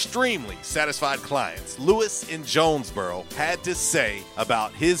our extremely satisfied clients, Lewis in Jonesboro, had to say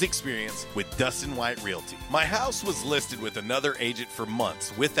about his experience with Dustin White Realty. My house was listed with another agent for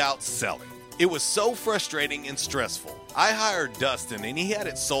months without selling. It was so frustrating and stressful. I hired Dustin and he had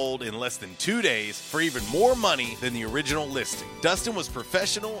it sold in less than 2 days for even more money than the original listing. Dustin was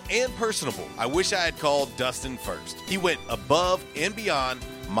professional and personable. I wish I had called Dustin first. He went above and beyond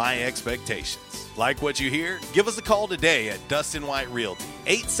my expectations. Like what you hear? Give us a call today at Dustin White Realty,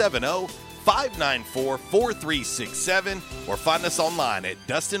 870-594-4367, or find us online at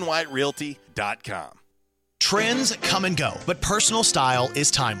DustinWhiteRealty.com. Trends come and go, but personal style is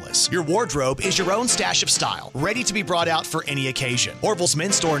timeless. Your wardrobe is your own stash of style, ready to be brought out for any occasion. Orville's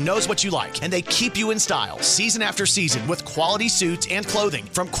Men's Store knows what you like, and they keep you in style season after season with quality suits and clothing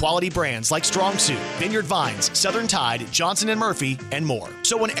from quality brands like Strong Suit, Vineyard Vines, Southern Tide, Johnson & Murphy, and more.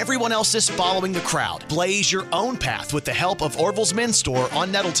 So when everyone else is following the crowd, blaze your own path with the help of Orville's Men's Store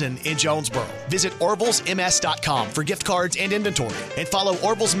on Nettleton in Jonesboro. Visit orvillesms.com for gift cards and inventory, and follow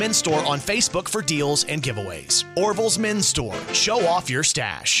Orville's Men's Store on Facebook for deals and giveaways. Orville's Men's Store. Show off your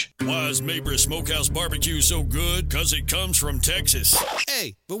stash. Why is Mabry Smokehouse Barbecue so good? Because it comes from Texas.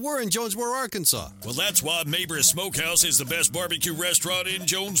 Hey, but we're in Jonesboro, Arkansas. Well, that's why Mabry Smokehouse is the best barbecue restaurant in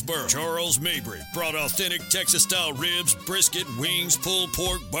Jonesboro. Charles Mabry brought authentic Texas-style ribs, brisket, wings, pulled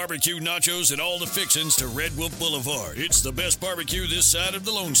pork, barbecue nachos, and all the fixings to Red Wolf Boulevard. It's the best barbecue this side of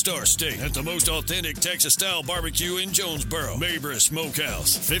the Lone Star State at the most authentic Texas-style barbecue in Jonesboro. Mabry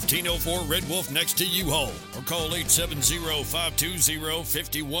Smokehouse, 1504 Red Wolf next to U-Haul. Or call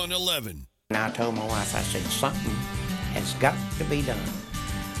 870-520-5111. And I told my wife, I said, something has got to be done.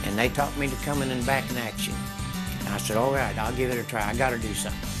 And they taught me to come in and back in action. And I said, all right, I'll give it a try. I got to do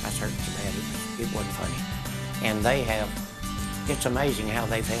something. I was hurting so bad, it wasn't funny. And they have, it's amazing how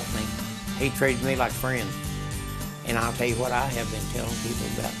they've helped me. He treated me like friends. And I'll tell you what, I have been telling people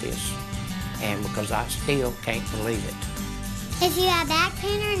about this. And because I still can't believe it. If you have back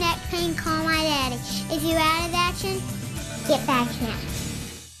pain or neck pain, call my daddy. If you're out of action, get back in action.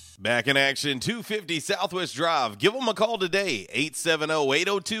 Back in action, 250 Southwest Drive. Give them a call today,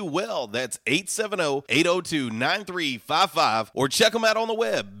 870-802-WELL. That's 870-802-9355. Or check them out on the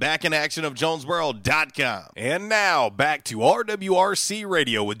web, backinactionofjonesboro.com. And now, back to RWRC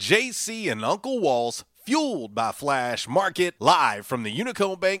Radio with JC and Uncle Walls. Fueled by Flash Market, live from the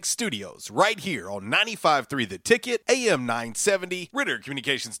Unico Bank Studios, right here on 95.3 The Ticket, AM 970, Ritter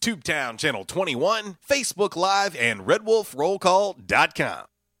Communications Tubetown Channel 21, Facebook Live, and RedWolfRollCall.com.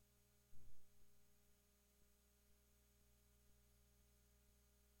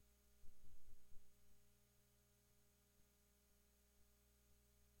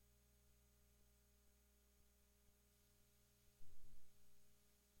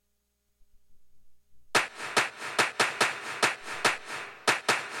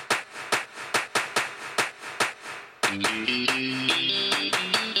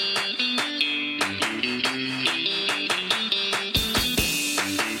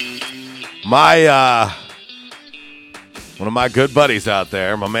 One of my good buddies out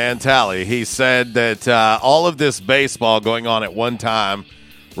there, my man Tally, he said that all of this baseball going on at one time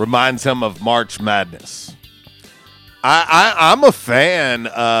reminds him of March Madness. I'm a fan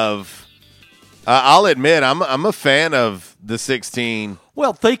of. I'll admit, I'm a fan of the 16.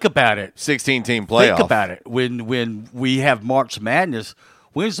 Well, think about it. 16-team playoff. Think about it. When we have March Madness,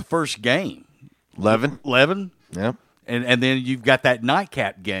 when's the first game? 11. 11? Yep. And then you've got that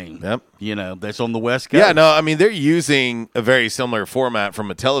nightcap game. Yep. You know, that's on the West Coast. Yeah, no, I mean, they're using a very similar format from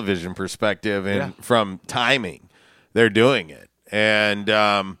a television perspective and from timing. They're doing it. And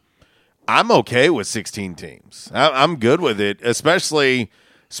I'm okay with 16 teams. I'm good with it, especially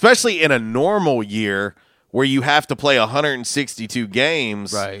in a normal year where you have to play 162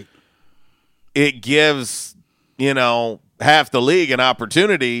 games. Right. It gives, half the league an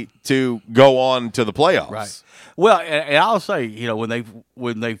opportunity to go on to the playoffs. Right. Well, and I'll say,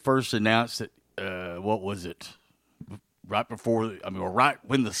 when they first announced it, what was it? Right before, right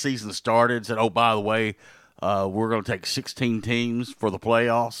when the season started, said, "Oh, by the way, we're going to take 16 teams for the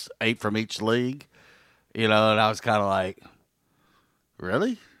playoffs, 8 from each league." And I was kind of like,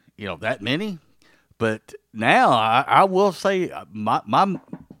 "Really? That many?" But now I will say,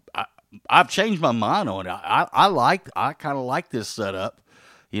 I've changed my mind on it. I kind of like this setup,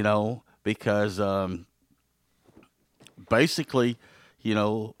 because basically,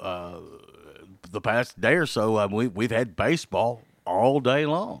 the past day or so, we've had baseball all day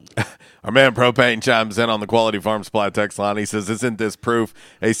long. Our man Propane chimes in on the Quality Farm Supply text line. He says, "Isn't this proof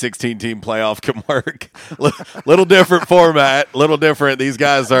a 16-team playoff can work?" Little different format, little different. These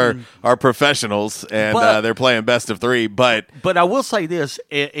guys are professionals, and they're playing best of 3. But I will say this,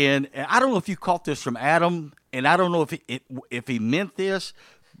 and I don't know if you caught this from Adam, and I don't know if he meant this,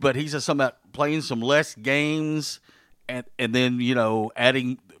 but he said something about playing some less games, and then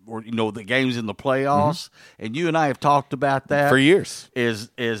adding. Or the games in the playoffs, and you and I have talked about that for years. Is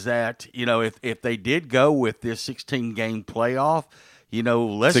that if they did go with this 16-game playoff,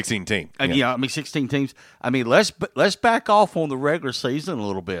 let's 16 team, 16 teams. Let's back off on the regular season a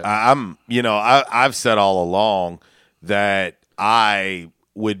little bit. I've said all along that I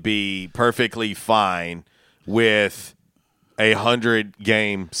would be perfectly fine with a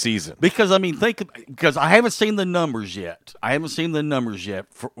 100-game season because because I haven't seen the numbers yet.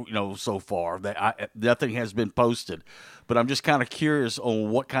 For, so far that nothing has been posted, but I'm just kind of curious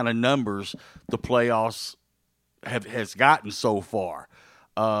on what kind of numbers the playoffs has gotten so far.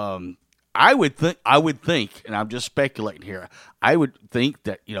 I would think, and I'm just speculating here. I would think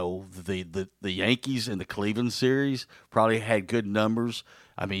that the Yankees and the Cleveland series probably had good numbers.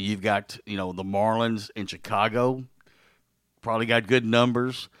 You've got the Marlins in Chicago. Probably got good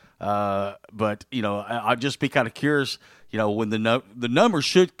numbers, but I'd just be kind of curious. When the numbers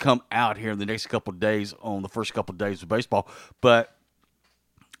should come out here in the next couple of days, on the first couple of days of baseball. But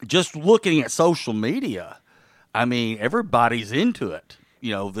just looking at social media, everybody's into it.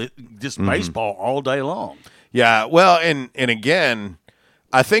 Just baseball all day long. Yeah, well, and again,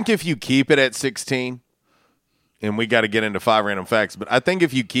 I think if you keep it at 16, and we got to get into 5 random facts, but I think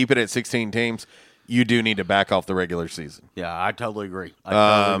if you keep it at 16 teams. You do need to back off the regular season. Yeah, I totally agree.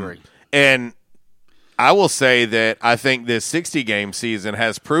 And I will say that I think this 60-game season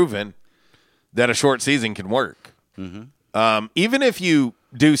has proven that a short season can work. Mm-hmm. Even if you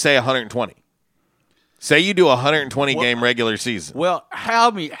do, say, 120. Say you do a 120-game regular season. Well,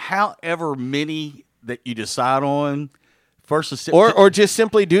 however many that you decide on, or just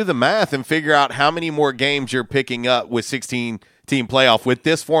simply do the math and figure out how many more games you're picking up with 16-team playoff with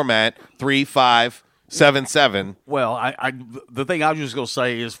this format, 3, 5, 7, 7. Well, the thing I was just going to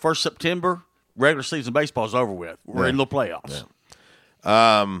say is 1st September, regular season baseball is over with. We're in the playoffs.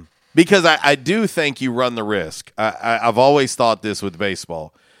 Yeah. Because I do think you run the risk. I've always thought this with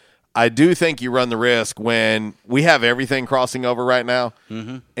baseball. I do think you run the risk when we have everything crossing over right now,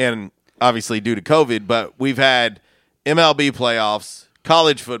 and obviously due to COVID, but we've had MLB playoffs,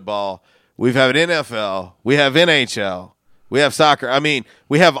 college football, we've had NFL, we have NHL, we have soccer.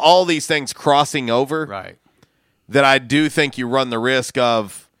 We have all these things crossing over. Right. That I do think you run the risk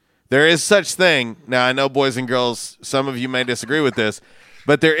of. There is such thing. Now, I know, boys and girls, some of you may disagree with this,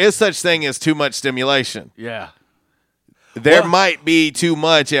 but there is such thing as too much stimulation. Yeah. There might be too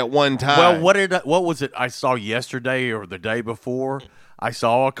much at one time. Well, what was it I saw yesterday or the day before? I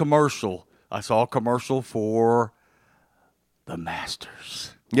saw a commercial. For the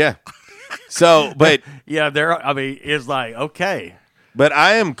Masters. Yeah. So, but yeah, it's like, okay. But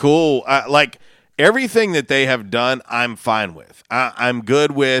I am cool. Like everything that they have done, I'm fine with. I'm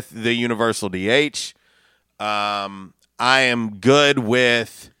good with the universal DH. I am good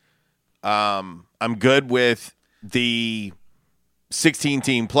with. I'm good with the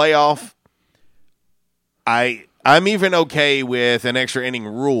 16-team playoff. I'm even okay with an extra inning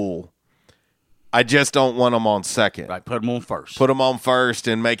rule. I just don't want them on second. Right, put them on first. Put them on first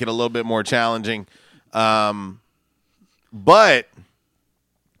and make it a little bit more challenging. But,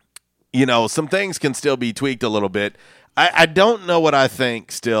 some things can still be tweaked a little bit. I don't know what I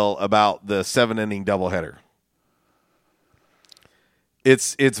think still about the 7-inning doubleheader.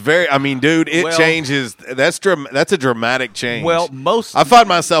 It's very. Dude, it changes. That's a dramatic change. Well, I find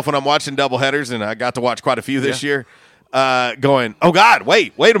myself when I'm watching doubleheaders, and I got to watch quite a few this year. Going, oh God,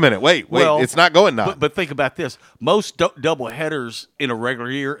 wait a minute, wait, it's not going now. But think about this: most double headers in a regular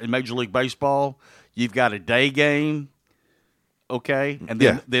year in Major League Baseball, you've got a day game, okay, and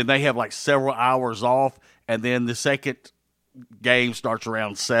then they have like several hours off, and then the second game starts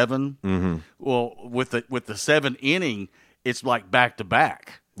around 7. Mm-hmm. Well, with the 7 inning, it's like back to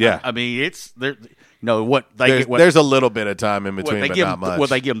back. Yeah. I mean, it's there. What they there's, get. What, there's a little bit of time in between, they but give not them, much.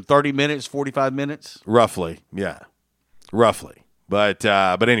 What they give them 30 minutes, 45 minutes, roughly. Yeah, roughly. But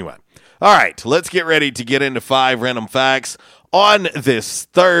anyway, all right. Let's get ready to get into 5 random facts on this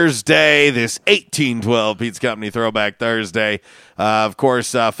Thursday, this 1812 Pizza Company Throwback Thursday. Of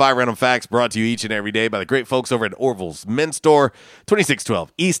course, 5 random facts brought to you each and every day by the great folks over at Orville's Men's Store,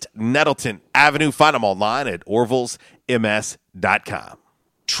 2612 East Nettleton Avenue. Find them online at orvillesms.com.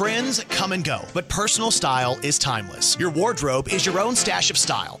 Trends come and go, but personal style is timeless. Your wardrobe is your own stash of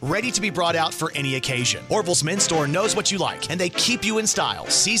style, ready to be brought out for any occasion. Orville's Men's Store knows what you like, and they keep you in style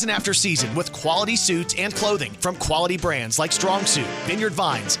season after season with quality suits and clothing from quality brands like Strong Suit, Vineyard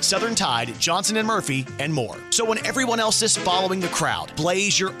Vines, Southern Tide, Johnson & Murphy, and more. So when everyone else is following the crowd,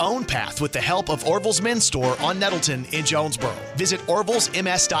 blaze your own path with the help of Orville's Men's Store on Nettleton in Jonesboro. Visit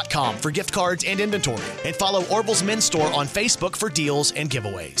orvillesms.com for gift cards and inventory, and follow Orville's Men's Store on Facebook for deals and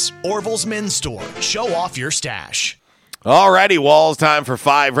giveaways. Orville's Men's Store. Show off your stash. Alrighty, Walls, time for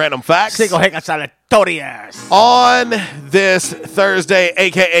 5 random facts. On this Thursday,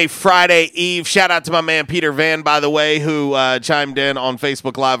 a.k.a. Friday Eve, shout out to my man Peter Van, by the way, who chimed in on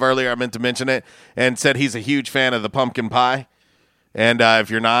Facebook Live earlier. I meant to mention it, and said he's a huge fan of the pumpkin pie. And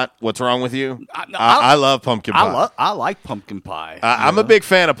if you're not, what's wrong with you? I love pumpkin pie. I like pumpkin pie. I'm a big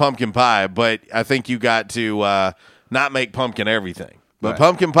fan of pumpkin pie, but I think you got to not make pumpkin everything. But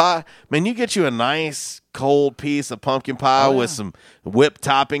pumpkin pie, man, you get you a nice cold piece of pumpkin pie with some whipped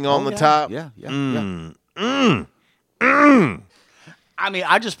topping on the top. Yeah. I mean,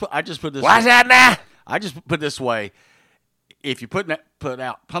 I just put this. What's that now? I just put this way: if you put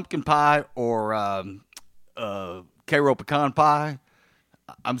out pumpkin pie or Cairo pecan pie,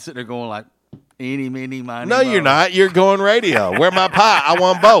 I'm sitting there going like, eeny, meeny, miny. No, you're not. You're going radio. Where my pie? I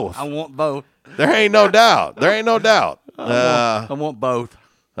want both. I want both. There ain't no doubt. I want both.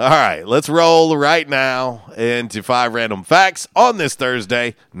 All right, let's roll right now into 5 random facts on this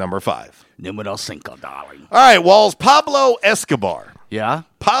Thursday, number 5. Numero 5, darling. All right, Walls. Pablo Escobar. Yeah?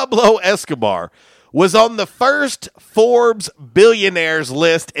 Pablo Escobar was on the first Forbes billionaires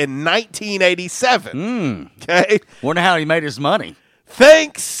list in 1987. Okay? Wonder how he made his money.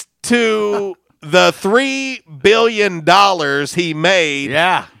 Thanks to the $3 billion he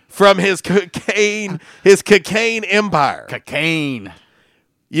made from his cocaine empire. Cocaine.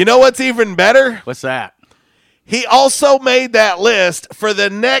 You know what's even better? What's that? He also made that list for the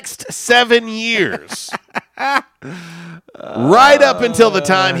next 7 years. Right up until the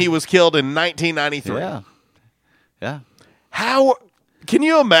time he was killed in 1993. Yeah. How can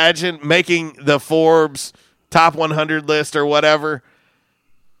you imagine making the Forbes top 100 list or whatever?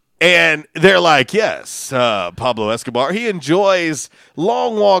 And they're like, yes, Pablo Escobar, he enjoys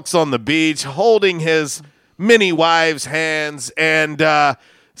long walks on the beach, holding his many wives' hands and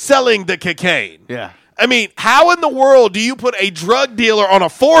selling the cocaine. Yeah. I mean, how in the world do you put a drug dealer on a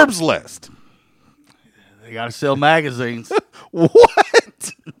Forbes list? They got to sell magazines.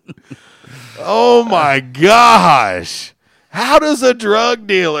 What? Oh, my gosh. How does a drug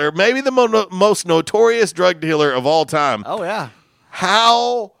dealer, maybe the most notorious drug dealer of all time. Oh, yeah.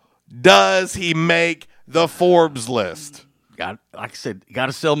 How does he make the Forbes list? Like I said, got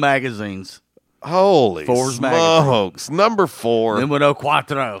to sell magazines. Holy Forbes smokes. Number 4. Numero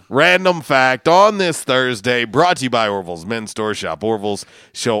 4. Random fact on this Thursday, brought to you by Orville's Men's Store. Shop Orville's,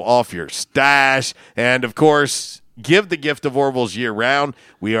 show off your stash. And, of course, give the gift of Orville's year-round.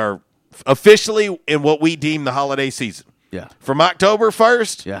 We are officially in what we deem the holiday season. Yeah. From October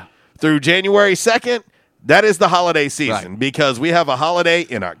 1st through January 2nd, that is the holiday season because we have a holiday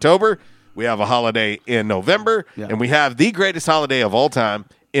in October, we have a holiday in November, and we have the greatest holiday of all time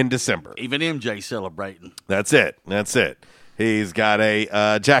in December. Even MJ celebrating. That's it. He's got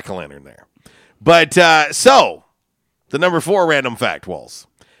a jack-o'-lantern there. But so, the number 4 random fact, Walls.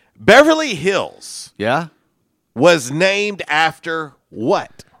 Beverly Hills was named after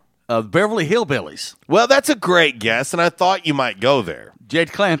what? Beverly Hillbillies. Well, that's a great guess, and I thought you might go there. Jed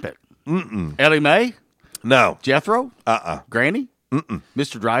Clampett. Ellie Mae. No. Jethro. Granny.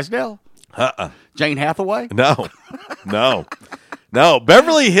 Mr. Drysdale. Jane Hathaway. No.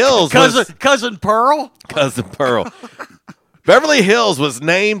 Beverly Hills Cousin Pearl. Cousin Pearl. Beverly Hills was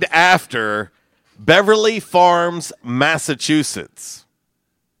named after Beverly Farms, Massachusetts.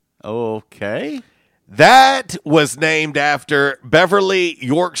 Okay. That was named after Beverly,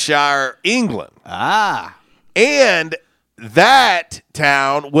 Yorkshire, England. And that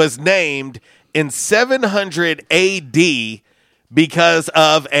town was named in 700 AD because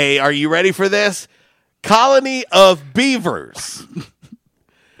of are you ready for this? colony of beavers.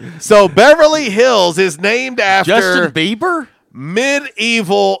 So Beverly Hills is named after Justin Bieber?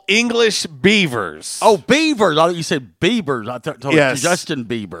 Medieval English beavers. Oh, beavers. I thought you said beavers. I thought Yes. Justin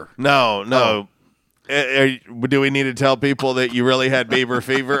Bieber. No. Do we need to tell people that you really had beaver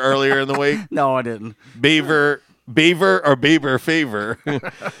fever earlier in the week? No, I didn't. Beaver or beaver fever.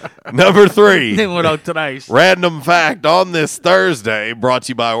 Number 3. Today's random fact on this Thursday, brought to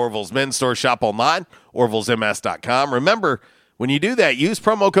you by Orville's Men's Store. Shop online, orvillesms.com. Remember, when you do that, use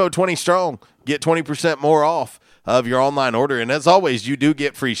promo code 20STRONG. Get 20% more off of your online order. And as always, you do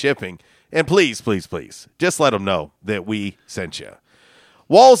get free shipping. And please, please, please, just let them know that we sent you.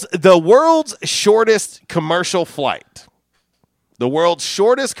 Walls, the world's shortest commercial flight. The world's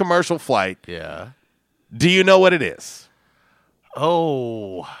shortest commercial flight. Yeah. Do you know what it is?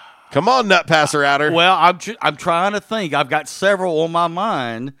 Oh. Come on, Nut Passer Outer. Well, I'm trying to think. I've got several on my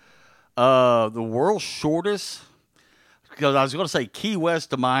mind. The world's shortest, because I was going to say Key West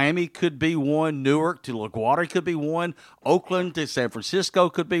to Miami could be one. Newark to LaGuardia could be one. Oakland to San Francisco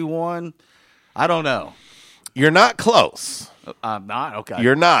could be one. I don't know. You're not close. I'm not? Okay.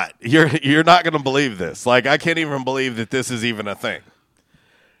 You're not. You're not going to believe this. Like, I can't even believe that this is even a thing.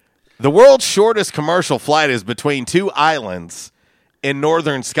 The world's shortest commercial flight is between 2 islands in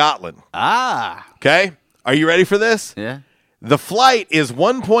northern Scotland. Ah. Okay? Are you ready for this? Yeah. The flight is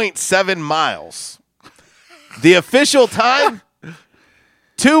 1.7 miles. The official time,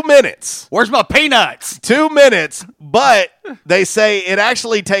 2 minutes. Where's my peanuts? 2 minutes, but they say it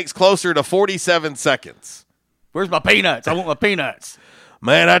actually takes closer to 47 seconds. Where's my peanuts? I want my peanuts.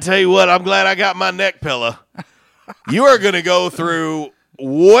 Man, I tell you what, I'm glad I got my neck pillow. You are going to go through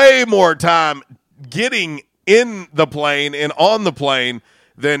way more time getting in the plane and on the plane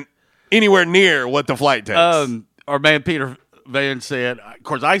than anywhere near what the flight takes. Our man Peter Van said, of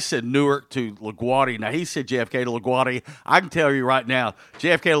course, I said Newark to LaGuardia. Now, he said JFK to LaGuardia. I can tell you right now,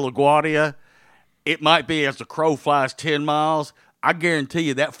 JFK to LaGuardia, it might be as the crow flies 10 miles. I guarantee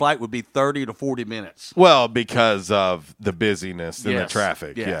you that flight would be 30 to 40 minutes. Well, because of the busyness and the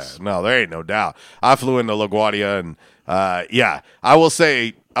traffic. Yes. Yeah. No, there ain't no doubt. I flew into LaGuardia and, I will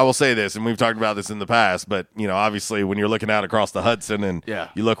say this, and we've talked about this in the past, but, obviously when you're looking out across the Hudson and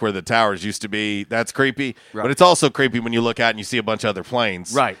you look where the towers used to be, that's creepy. Right. But it's also creepy when you look out and you see a bunch of other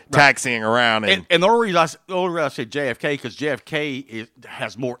planes taxiing around. And the only reason I said JFK, because JFK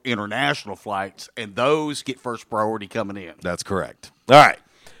has more international flights, and those get first priority coming in. That's correct. All right.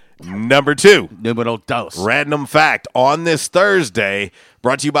 Number 2. Numero dos. Random fact on this Thursday,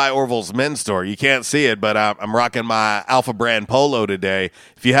 brought to you by Orville's Men's Store. You can't see it, but I'm rocking my Alpha brand polo today.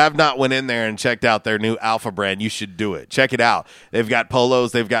 If you have not went in there and checked out their new Alpha brand, you should do it. Check it out. They've got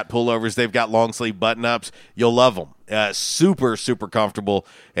polos, they've got pullovers, they've got long sleeve button-ups. You'll love them. Super, super comfortable,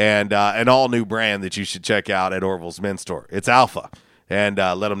 and an all-new brand that you should check out at Orville's Men's Store. It's Alpha, and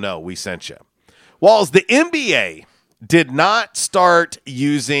let them know we sent you. Walls, the NBA did not start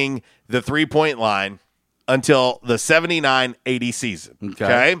using the three-point line until the 79-80 season.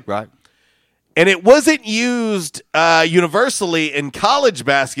 Okay? Right. And it wasn't used universally in college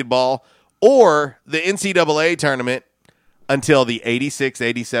basketball or the NCAA tournament until the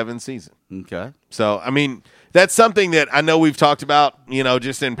 86-87 season. Okay. So, I mean, that's something that I know we've talked about,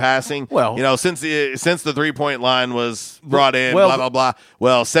 just in passing. Well, since the three-point line was brought in, blah, blah, blah.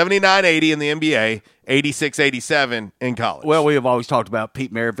 Well, 79-80 in the NBA, 86-87 in college. Well, we have always talked about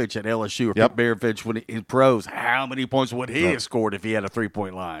Pete Maravich at LSU, or Pete Maravich when in pros. How many points would he have scored if he had a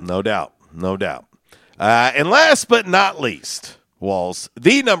three-point line? No doubt. No doubt. And last but not least, Walls,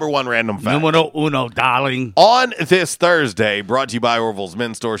 the number 1 random fact. Numero uno, darling. On this Thursday, brought to you by Orville's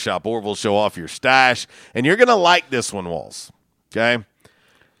Men's Store. Shop Orville, show off your stash. And you're going to like this one, Walls. Okay?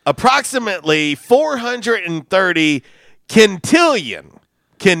 Approximately 430 quintillion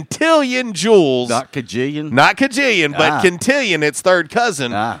joules. Not cajillion? Not cajillion, but quintillion, its third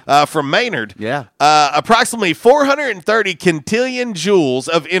cousin from Maynard. Yeah. Approximately 430 quintillion joules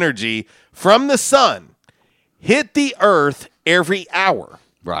of energy from the sun hit the earth every hour.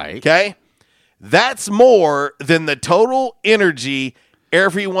 Right. Okay? That's more than the total energy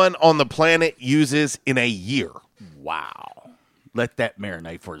everyone on the planet uses in a year. Wow. Let that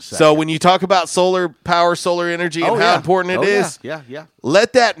marinate for a second. So when you talk about solar power, solar energy, and how important it is, yeah.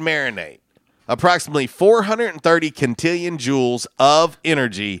 Let that marinate. Approximately 430 quintillion joules of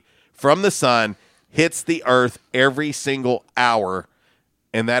energy from the sun hits the earth every single hour,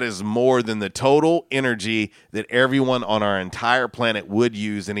 and that is more than the total energy that everyone on our entire planet would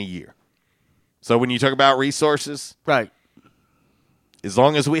use in a year. So when you talk about resources, right? As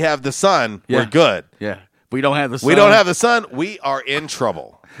long as we have the sun, we're good. Yeah. We don't have the sun. We don't have the sun, we are in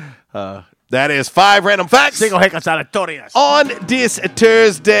trouble. That is 5 random facts. Cinco hecas aleatorias. On this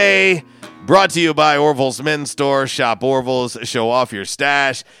Thursday, brought to you by Orville's Men's Store. Shop Orville's, show off your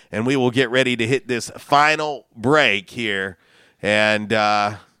stash, and we will get ready to hit this final break here. And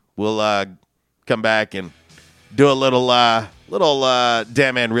we'll come back and do a little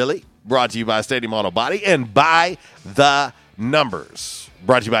Damn Man Really, brought to you by Stadium Auto Body and by The Numbers,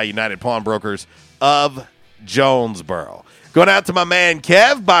 brought to you by United Pawnbrokers of Jonesboro. Going out to my man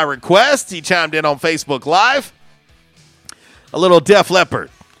Kev by request. He chimed in on Facebook Live. A little Def Leppard,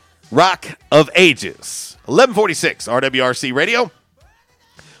 Rock of Ages. 1146 RWRC Radio.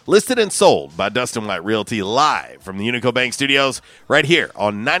 Listed and sold by Dustin White Realty live from the Unico Bank Studios right here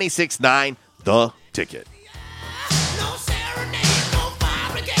on 96.9 The Ticket.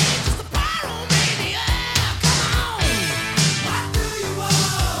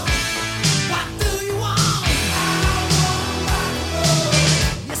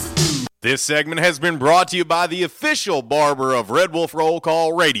 This segment has been brought to you by the official barber of Red Wolf Roll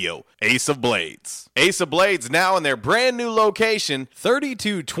Call Radio, Ace of Blades. Ace of Blades now in their brand new location,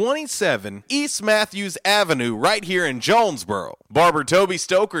 3227 East Matthews Avenue, right here in Jonesboro. Barber Toby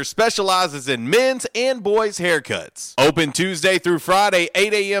Stoker specializes in men's and boys' haircuts. Open Tuesday through Friday,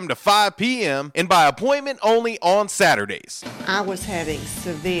 8 a.m. to 5 p.m. and by appointment only on Saturdays. I was having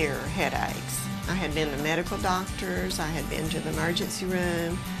severe headaches. I had been to medical doctors. I had been to the emergency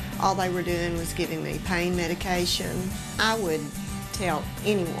room. All they were doing was giving me pain medication. I would tell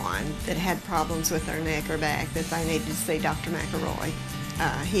anyone that had problems with their neck or back that they needed to see Dr. McElroy.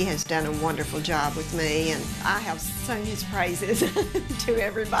 He has done a wonderful job with me, and I have sung his praises to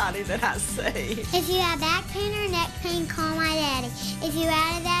everybody that I see. If you have back pain or neck pain, call my daddy. If you're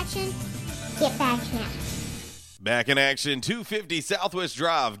out of action, get back now. Back in action, 250 Southwest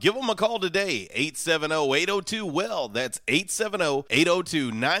Drive. Give them a call today, 870-802-WELL. That's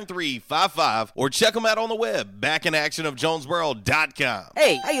 870-802-9355. Or check them out on the web, backinactionofjonesboro.com.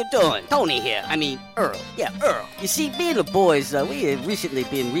 Hey, how you doing? Tony here. Earl. Yeah, Earl. You see, me and the boys, we have recently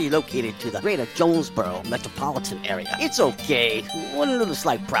been relocated to the greater Jonesboro metropolitan area. It's okay. One little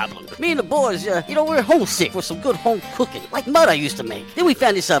slight problem. Me and the boys, we're homesick for some good home cooking, like Mother used to make. Then we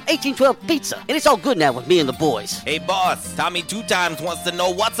found this 1812 pizza, and it's all good now with me and the boys. Hey, boss, Tommy 2 Times wants to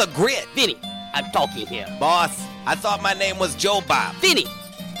know what's a grit. Vinny, I'm talking here. Boss, I thought my name was Joe Bob. Vinny,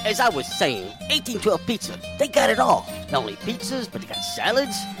 as I was saying, 1812 Pizza, they got it all. Not only pizzas, but they got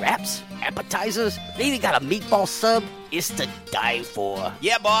salads, wraps, appetizers. They even got a meatball sub. It's to die for.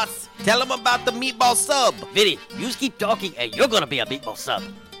 Yeah, boss. Tell them about the meatball sub. Vinny, you just keep talking and you're gonna be a meatball sub.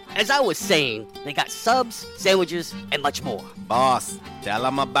 As I was saying, they got subs, sandwiches, and much more. Boss, tell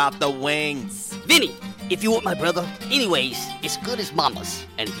them about the wings. Vinny, if you want my brother, anyways, it's good as Mama's.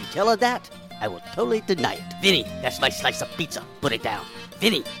 And if you tell her that, I will totally deny it. Vinny, that's my slice of pizza. Put it down.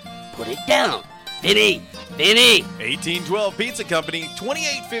 Vinny, put it down. Vinny! 1812 Pizza Company,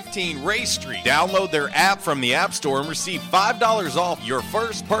 2815 Ray Street. Download their app from the App Store and receive $5 off your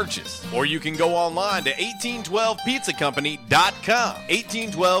first purchase. Or you can go online to 1812pizzacompany.com.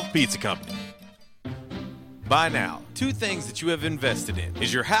 1812 Pizza Company. By now, 2 things that you have invested in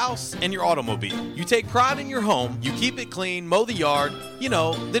is your house and your automobile. You take pride in your home, you keep it clean, mow the yard,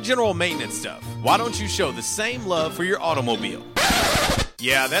 the general maintenance stuff. Why don't you show the same love for your automobile?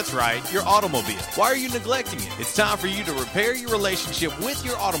 Yeah, that's right, your automobile. Why are you neglecting it? It's time for you to repair your relationship with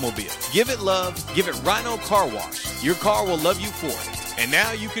your automobile. Give it love, give it Rhino Car Wash. Your car will love you for it. And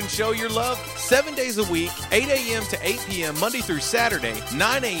now you can show your love 7 days a week, 8 a.m. to 8 p.m. Monday through Saturday,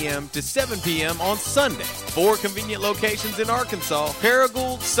 9 a.m. to 7 p.m. on Sunday. 4 convenient locations in Arkansas,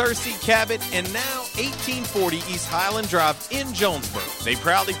 Paragould, Searcy, Cabot, and now 1840 East Highland Drive in Jonesboro. They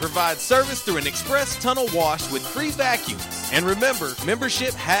proudly provide service through an express tunnel wash with free vacuums. And remember,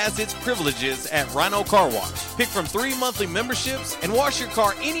 membership has its privileges at Rhino Car Wash. Pick from 3 monthly memberships and wash your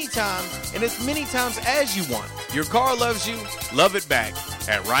car anytime and as many times as you want. Your car loves you, love it back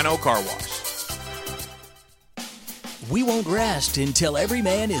at Rhino Car Wash. We won't rest until every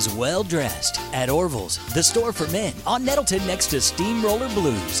man is well dressed. At Orville's, the store for men, on Nettleton next to Steamroller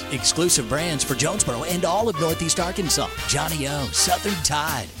Blues. Exclusive brands for Jonesboro and all of Northeast Arkansas. Johnny O, Southern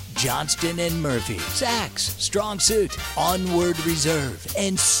Tide, Johnston and Murphy, Saks, Strong Suit, Onward Reserve,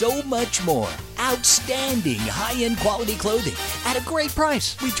 and so much more. outstanding high-end quality clothing at a great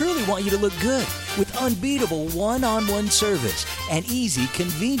price. We truly want you to look good with unbeatable one-on-one service and easy,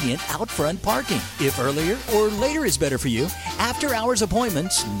 convenient out-front parking. If earlier or later is better for you, after-hours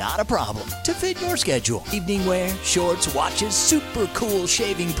appointments, not a problem. To fit your schedule. Evening wear, shorts, watches, super cool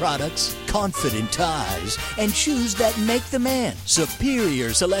shaving products, confident ties, and shoes that make the man.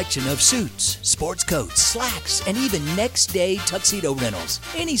 Superior selection of suits, sports coats, slacks, and even next-day tuxedo rentals.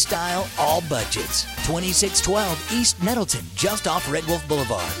 Any style, all budgets. 2612 East Nettleton, just off Red Wolf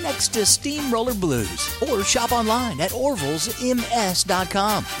Boulevard, next to Steamroller Blues. Or shop online at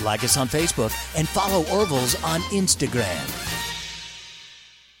orvilsms.com. Like us on Facebook and follow Orvils on Instagram.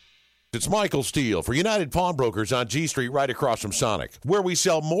 It's Michael Steele for United Pawnbrokers on G Street right across from Sonic, where we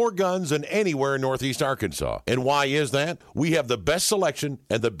sell more guns than anywhere in Northeast Arkansas. And why is that? We have the best selection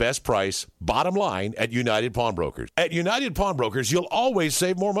and the best price, bottom line, at United Pawnbrokers. At United Pawnbrokers, you'll always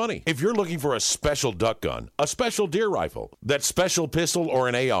save more money. If you're looking for a special duck gun, a special deer rifle, that special pistol, or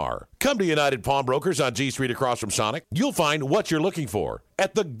an AR, come to United Pawnbrokers on G Street across from Sonic. You'll find what you're looking for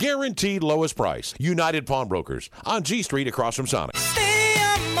at the guaranteed lowest price. United Pawnbrokers on G Street across from Sonic.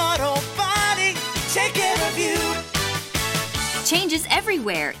 Auto Body, take care of you. Changes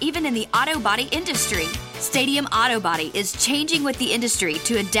everywhere, even in the auto body industry. Stadium Auto Body is changing with the industry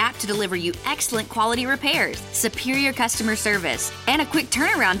to adapt to deliver you excellent quality repairs, superior customer service, and a quick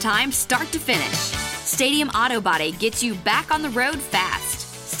turnaround time start to finish. Stadium Auto Body gets you back on the road fast.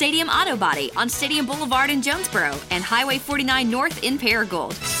 Stadium Auto Body on Stadium Boulevard in Jonesboro and Highway 49 North in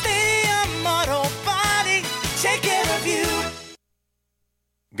Paragould. Stadium Auto Body, take care of you.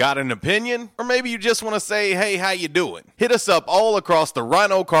 Got an opinion? Or maybe you just want to say, hey, how you doing? Hit us up all across the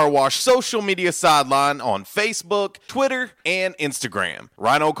Rhino Car Wash social media sideline on Facebook, Twitter, and Instagram.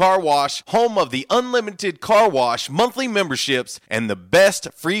 Rhino Car Wash, home of the unlimited car wash monthly memberships and the best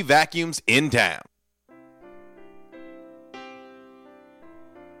free vacuums in town.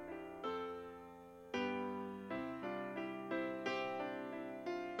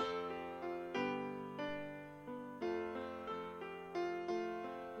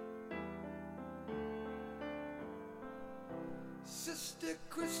 Sister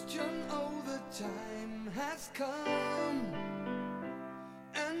Christian, oh, the time has come,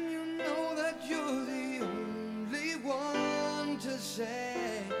 and you know that you're the only one to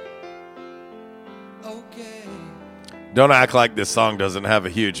say, okay. Don't act like this song doesn't have a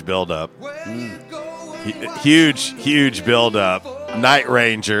huge build-up. Huge build-up. Night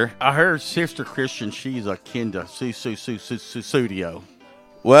Ranger. I heard Sister Christian, she's akin to Studio.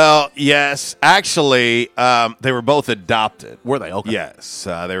 Well, yes. Actually, they were both adopted. Were they? Okay. Yes.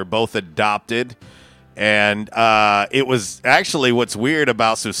 They were both adopted. And it was actually what's weird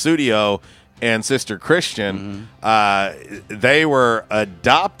about Susudio and Sister Christian, they were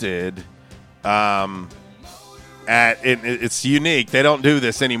adopted it's unique. They don't do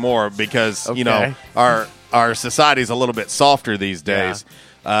this anymore because, you know, our society's a little bit softer these days.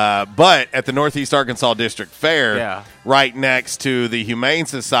 Yeah. But at the Northeast Arkansas District Fair, right next to the Humane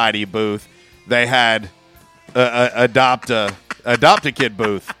Society booth, they had adopt a kid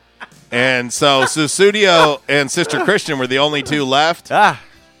booth. And so Susudio and Sister Christian were the only two left.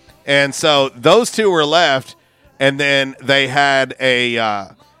 And so those two were left, and then they had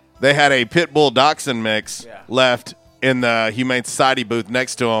a pit bull dachshund mix left in the Humane Society booth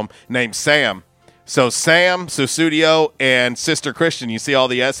next to him named Sam. So Sam, Susudio, and Sister Christian, you see all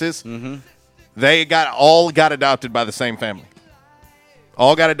the S's? Mm-hmm. They all got adopted by the same family.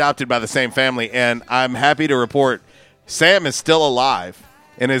 All got adopted by the same family, and I'm happy to report Sam is still alive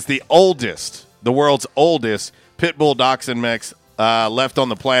and is the world's oldest pit bull dachshund mix left on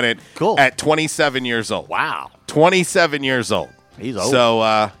the planet at 27 years old. Wow. 27 years old. He's old.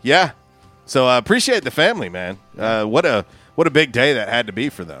 So, yeah. So appreciate the family, man. What a big day that had to be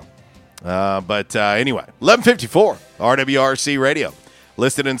for them. But anyway, 1154 RWRC Radio.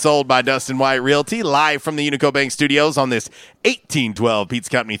 Listed and sold by Dustin White Realty, live from the Unico Bank Studios on this 1812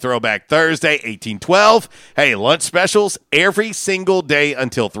 Pizza Company Throwback Thursday, 1812. Hey, lunch specials every single day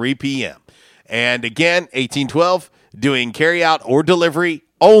until 3 p.m. And again, 1812, doing carryout or delivery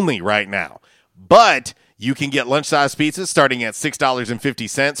only right now. But you can get lunch-size pizzas starting at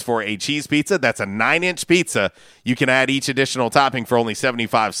 $6.50 for a cheese pizza. That's a 9-inch pizza. You can add each additional topping for only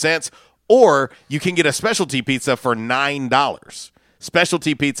 75 cents. Or you can get a specialty pizza for $9.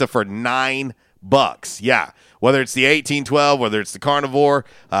 Specialty pizza for $9. Yeah. Whether it's the 1812, whether it's the carnivore,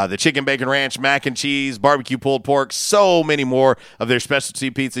 the chicken bacon ranch, mac and cheese, barbecue pulled pork, so many more of their specialty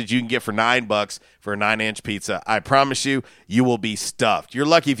pizzas you can get for $9 for a 9-inch pizza. I promise you, you will be stuffed. You're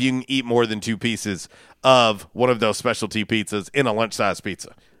lucky if you can eat more than 2 pieces of one of those specialty pizzas in a lunch-size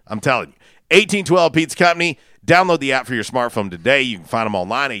pizza. I'm telling you. 1812 Pizza Company. Download the app for your smartphone today. You can find them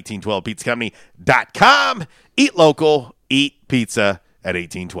online, 1812pizzacompany.com. Eat local, eat pizza at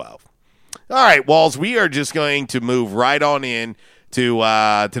 1812. All right, Walls, we are just going to move right on in to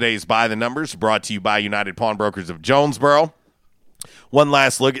today's By the Numbers, brought to you by United Pawnbrokers of Jonesboro. One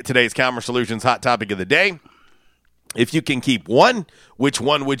last look at today's Commerce Solutions hot topic of the day. If you can keep one, which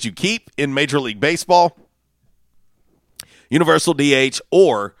one would you keep in Major League Baseball? Universal DH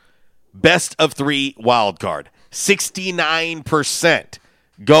or best of three wild card. 69%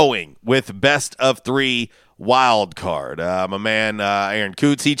 going with best of three wild card. My man Aaron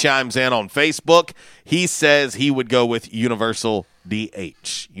Coots, he chimes in on Facebook. He says he would go with Universal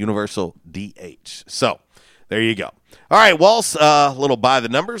DH. Universal DH. So there you go. All right, Walls, little By the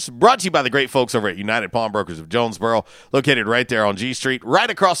Numbers, brought to you by the great folks over at United Pawnbrokers of Jonesboro, located right there on G Street, right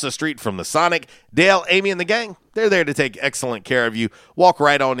across the street from the Sonic. Dale, Amy, and the gang, they're there to take excellent care of you. Walk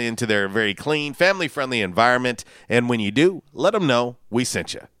right on into their very clean, family-friendly environment, and when you do, let them know we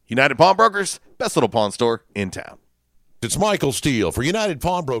sent you. United Pawnbrokers, best little pawn store in town. It's Michael Steele for United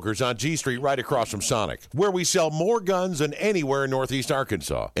Pawnbrokers on G Street right across from Sonic, where we sell more guns than anywhere in Northeast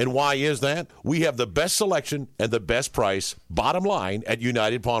Arkansas. And why is that? We have the best selection and the best price, bottom line, at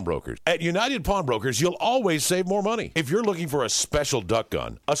United Pawnbrokers. At United Pawnbrokers, you'll always save more money. If you're looking for a special duck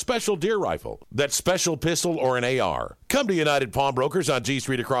gun, a special deer rifle, that special pistol, or an AR, come to United Pawnbrokers on G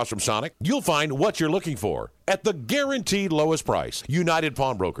Street across from Sonic. You'll find what you're looking for at the guaranteed lowest price. United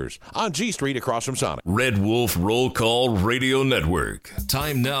Pawnbrokers on G Street across from Sonic. Red Wolf Roll Call Radio Network.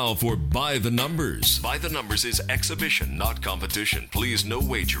 Time now for By the Numbers. By the Numbers is exhibition, not competition. Please, no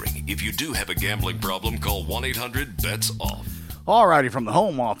wagering. If you do have a gambling problem, call 1-800-BETS-OFF. All righty, from the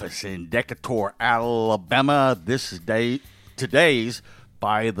home office in Decatur, Alabama, this is today's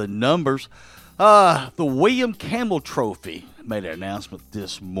By the Numbers. The William Campbell Trophy made an announcement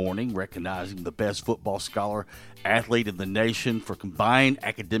this morning recognizing the best football scholar athlete in the nation for combined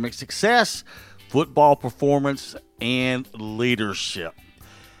academic success, football performance, and leadership.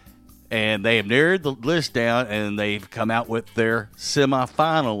 And they have narrowed the list down, and they've come out with their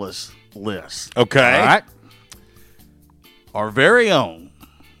semifinalist list. Okay. All right. Our very own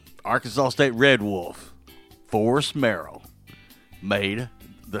Arkansas State Red Wolf, Forrest Merrill, made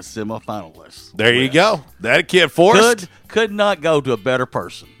the semifinalists. There you go. That kid, Forrest. Could not go to a better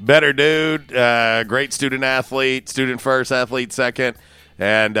person. Better dude. Great student athlete. Student first, athlete second.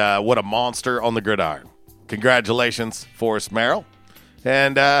 And what a monster on the gridiron. Congratulations, Forrest Merrill.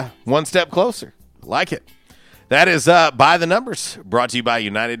 And one step closer. Like it. That is By the Numbers, brought to you by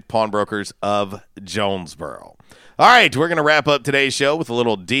United Pawnbrokers of Jonesboro. All right, we're going to wrap up today's show with a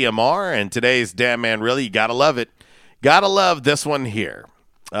little DMR. And today's Damn Man Really, you got to love it. Got to love this one here.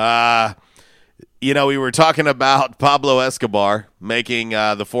 We were talking about Pablo Escobar making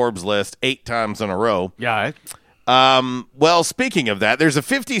the Forbes list 8 times in a row. Yeah. Well, speaking of that, there's a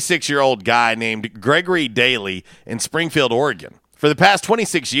 56-year-old guy named Gregory Daly in Springfield, Oregon. For the past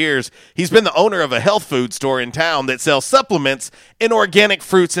 26 years, he's been the owner of a health food store in town that sells supplements and organic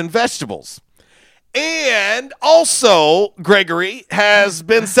fruits and vegetables. And also, Gregory has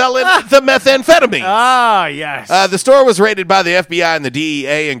been selling the methamphetamine. Ah, yes. The store was raided by the FBI and the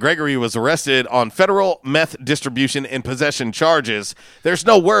DEA, and Gregory was arrested on federal meth distribution and possession charges. There's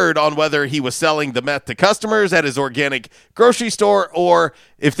no word on whether he was selling the meth to customers at his organic grocery store or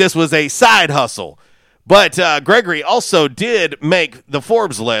if this was a side hustle. But Gregory also did make the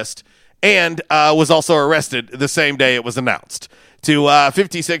Forbes list and was also arrested the same day it was announced. To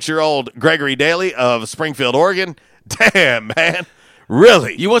 56-year-old Gregory Daly of Springfield, Oregon. Damn, man.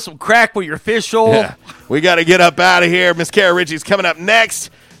 Really? You want some crack with your fish oil? Yeah. We got to get up out of here. Miss Kara Ritchie's coming up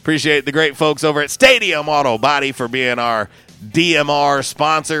next. Appreciate the great folks over at Stadium Auto Body for being our DMR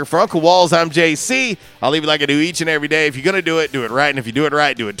sponsor. For Uncle Walls, I'm JC. I'll leave it like I do each and every day. If you're going to do it right. And if you do it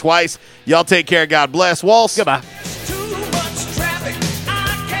right, do it twice. Y'all take care. God bless. Walls. Goodbye.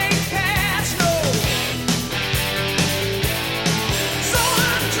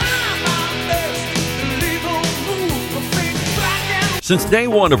 Since day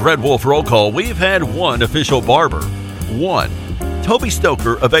one of Red Wolf Roll Call, we've had one official barber. One. Toby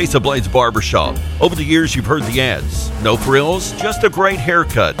Stoker of Ace of Blades Barbershop. Over the years, you've heard the ads. No frills, just a great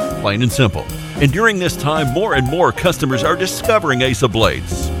haircut, plain and simple. And during this time, more and more customers are discovering Ace of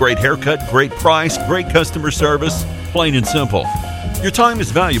Blades. Great haircut, great price, great customer service, plain and simple. Your time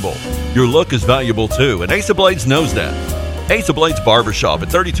is valuable. Your look is valuable too, and Ace of Blades knows that. Ace of Blades Barbershop at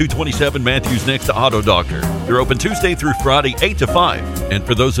 3227 Matthews next to Auto Doctor. They're open Tuesday through Friday, 8 to 5. And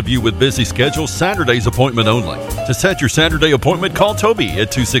for those of you with busy schedules, Saturday's appointment only. To set your Saturday appointment, call Toby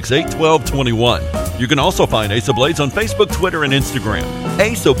at 268-1221. You can also find Asa Blades on Facebook, Twitter, and Instagram.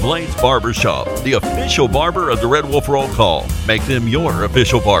 Asa Blades Barbershop, the official barber of the Red Wolf Roll Call. Make them your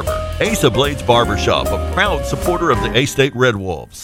official barber. Asa Blades Barbershop, a proud supporter of the A-State Red Wolves.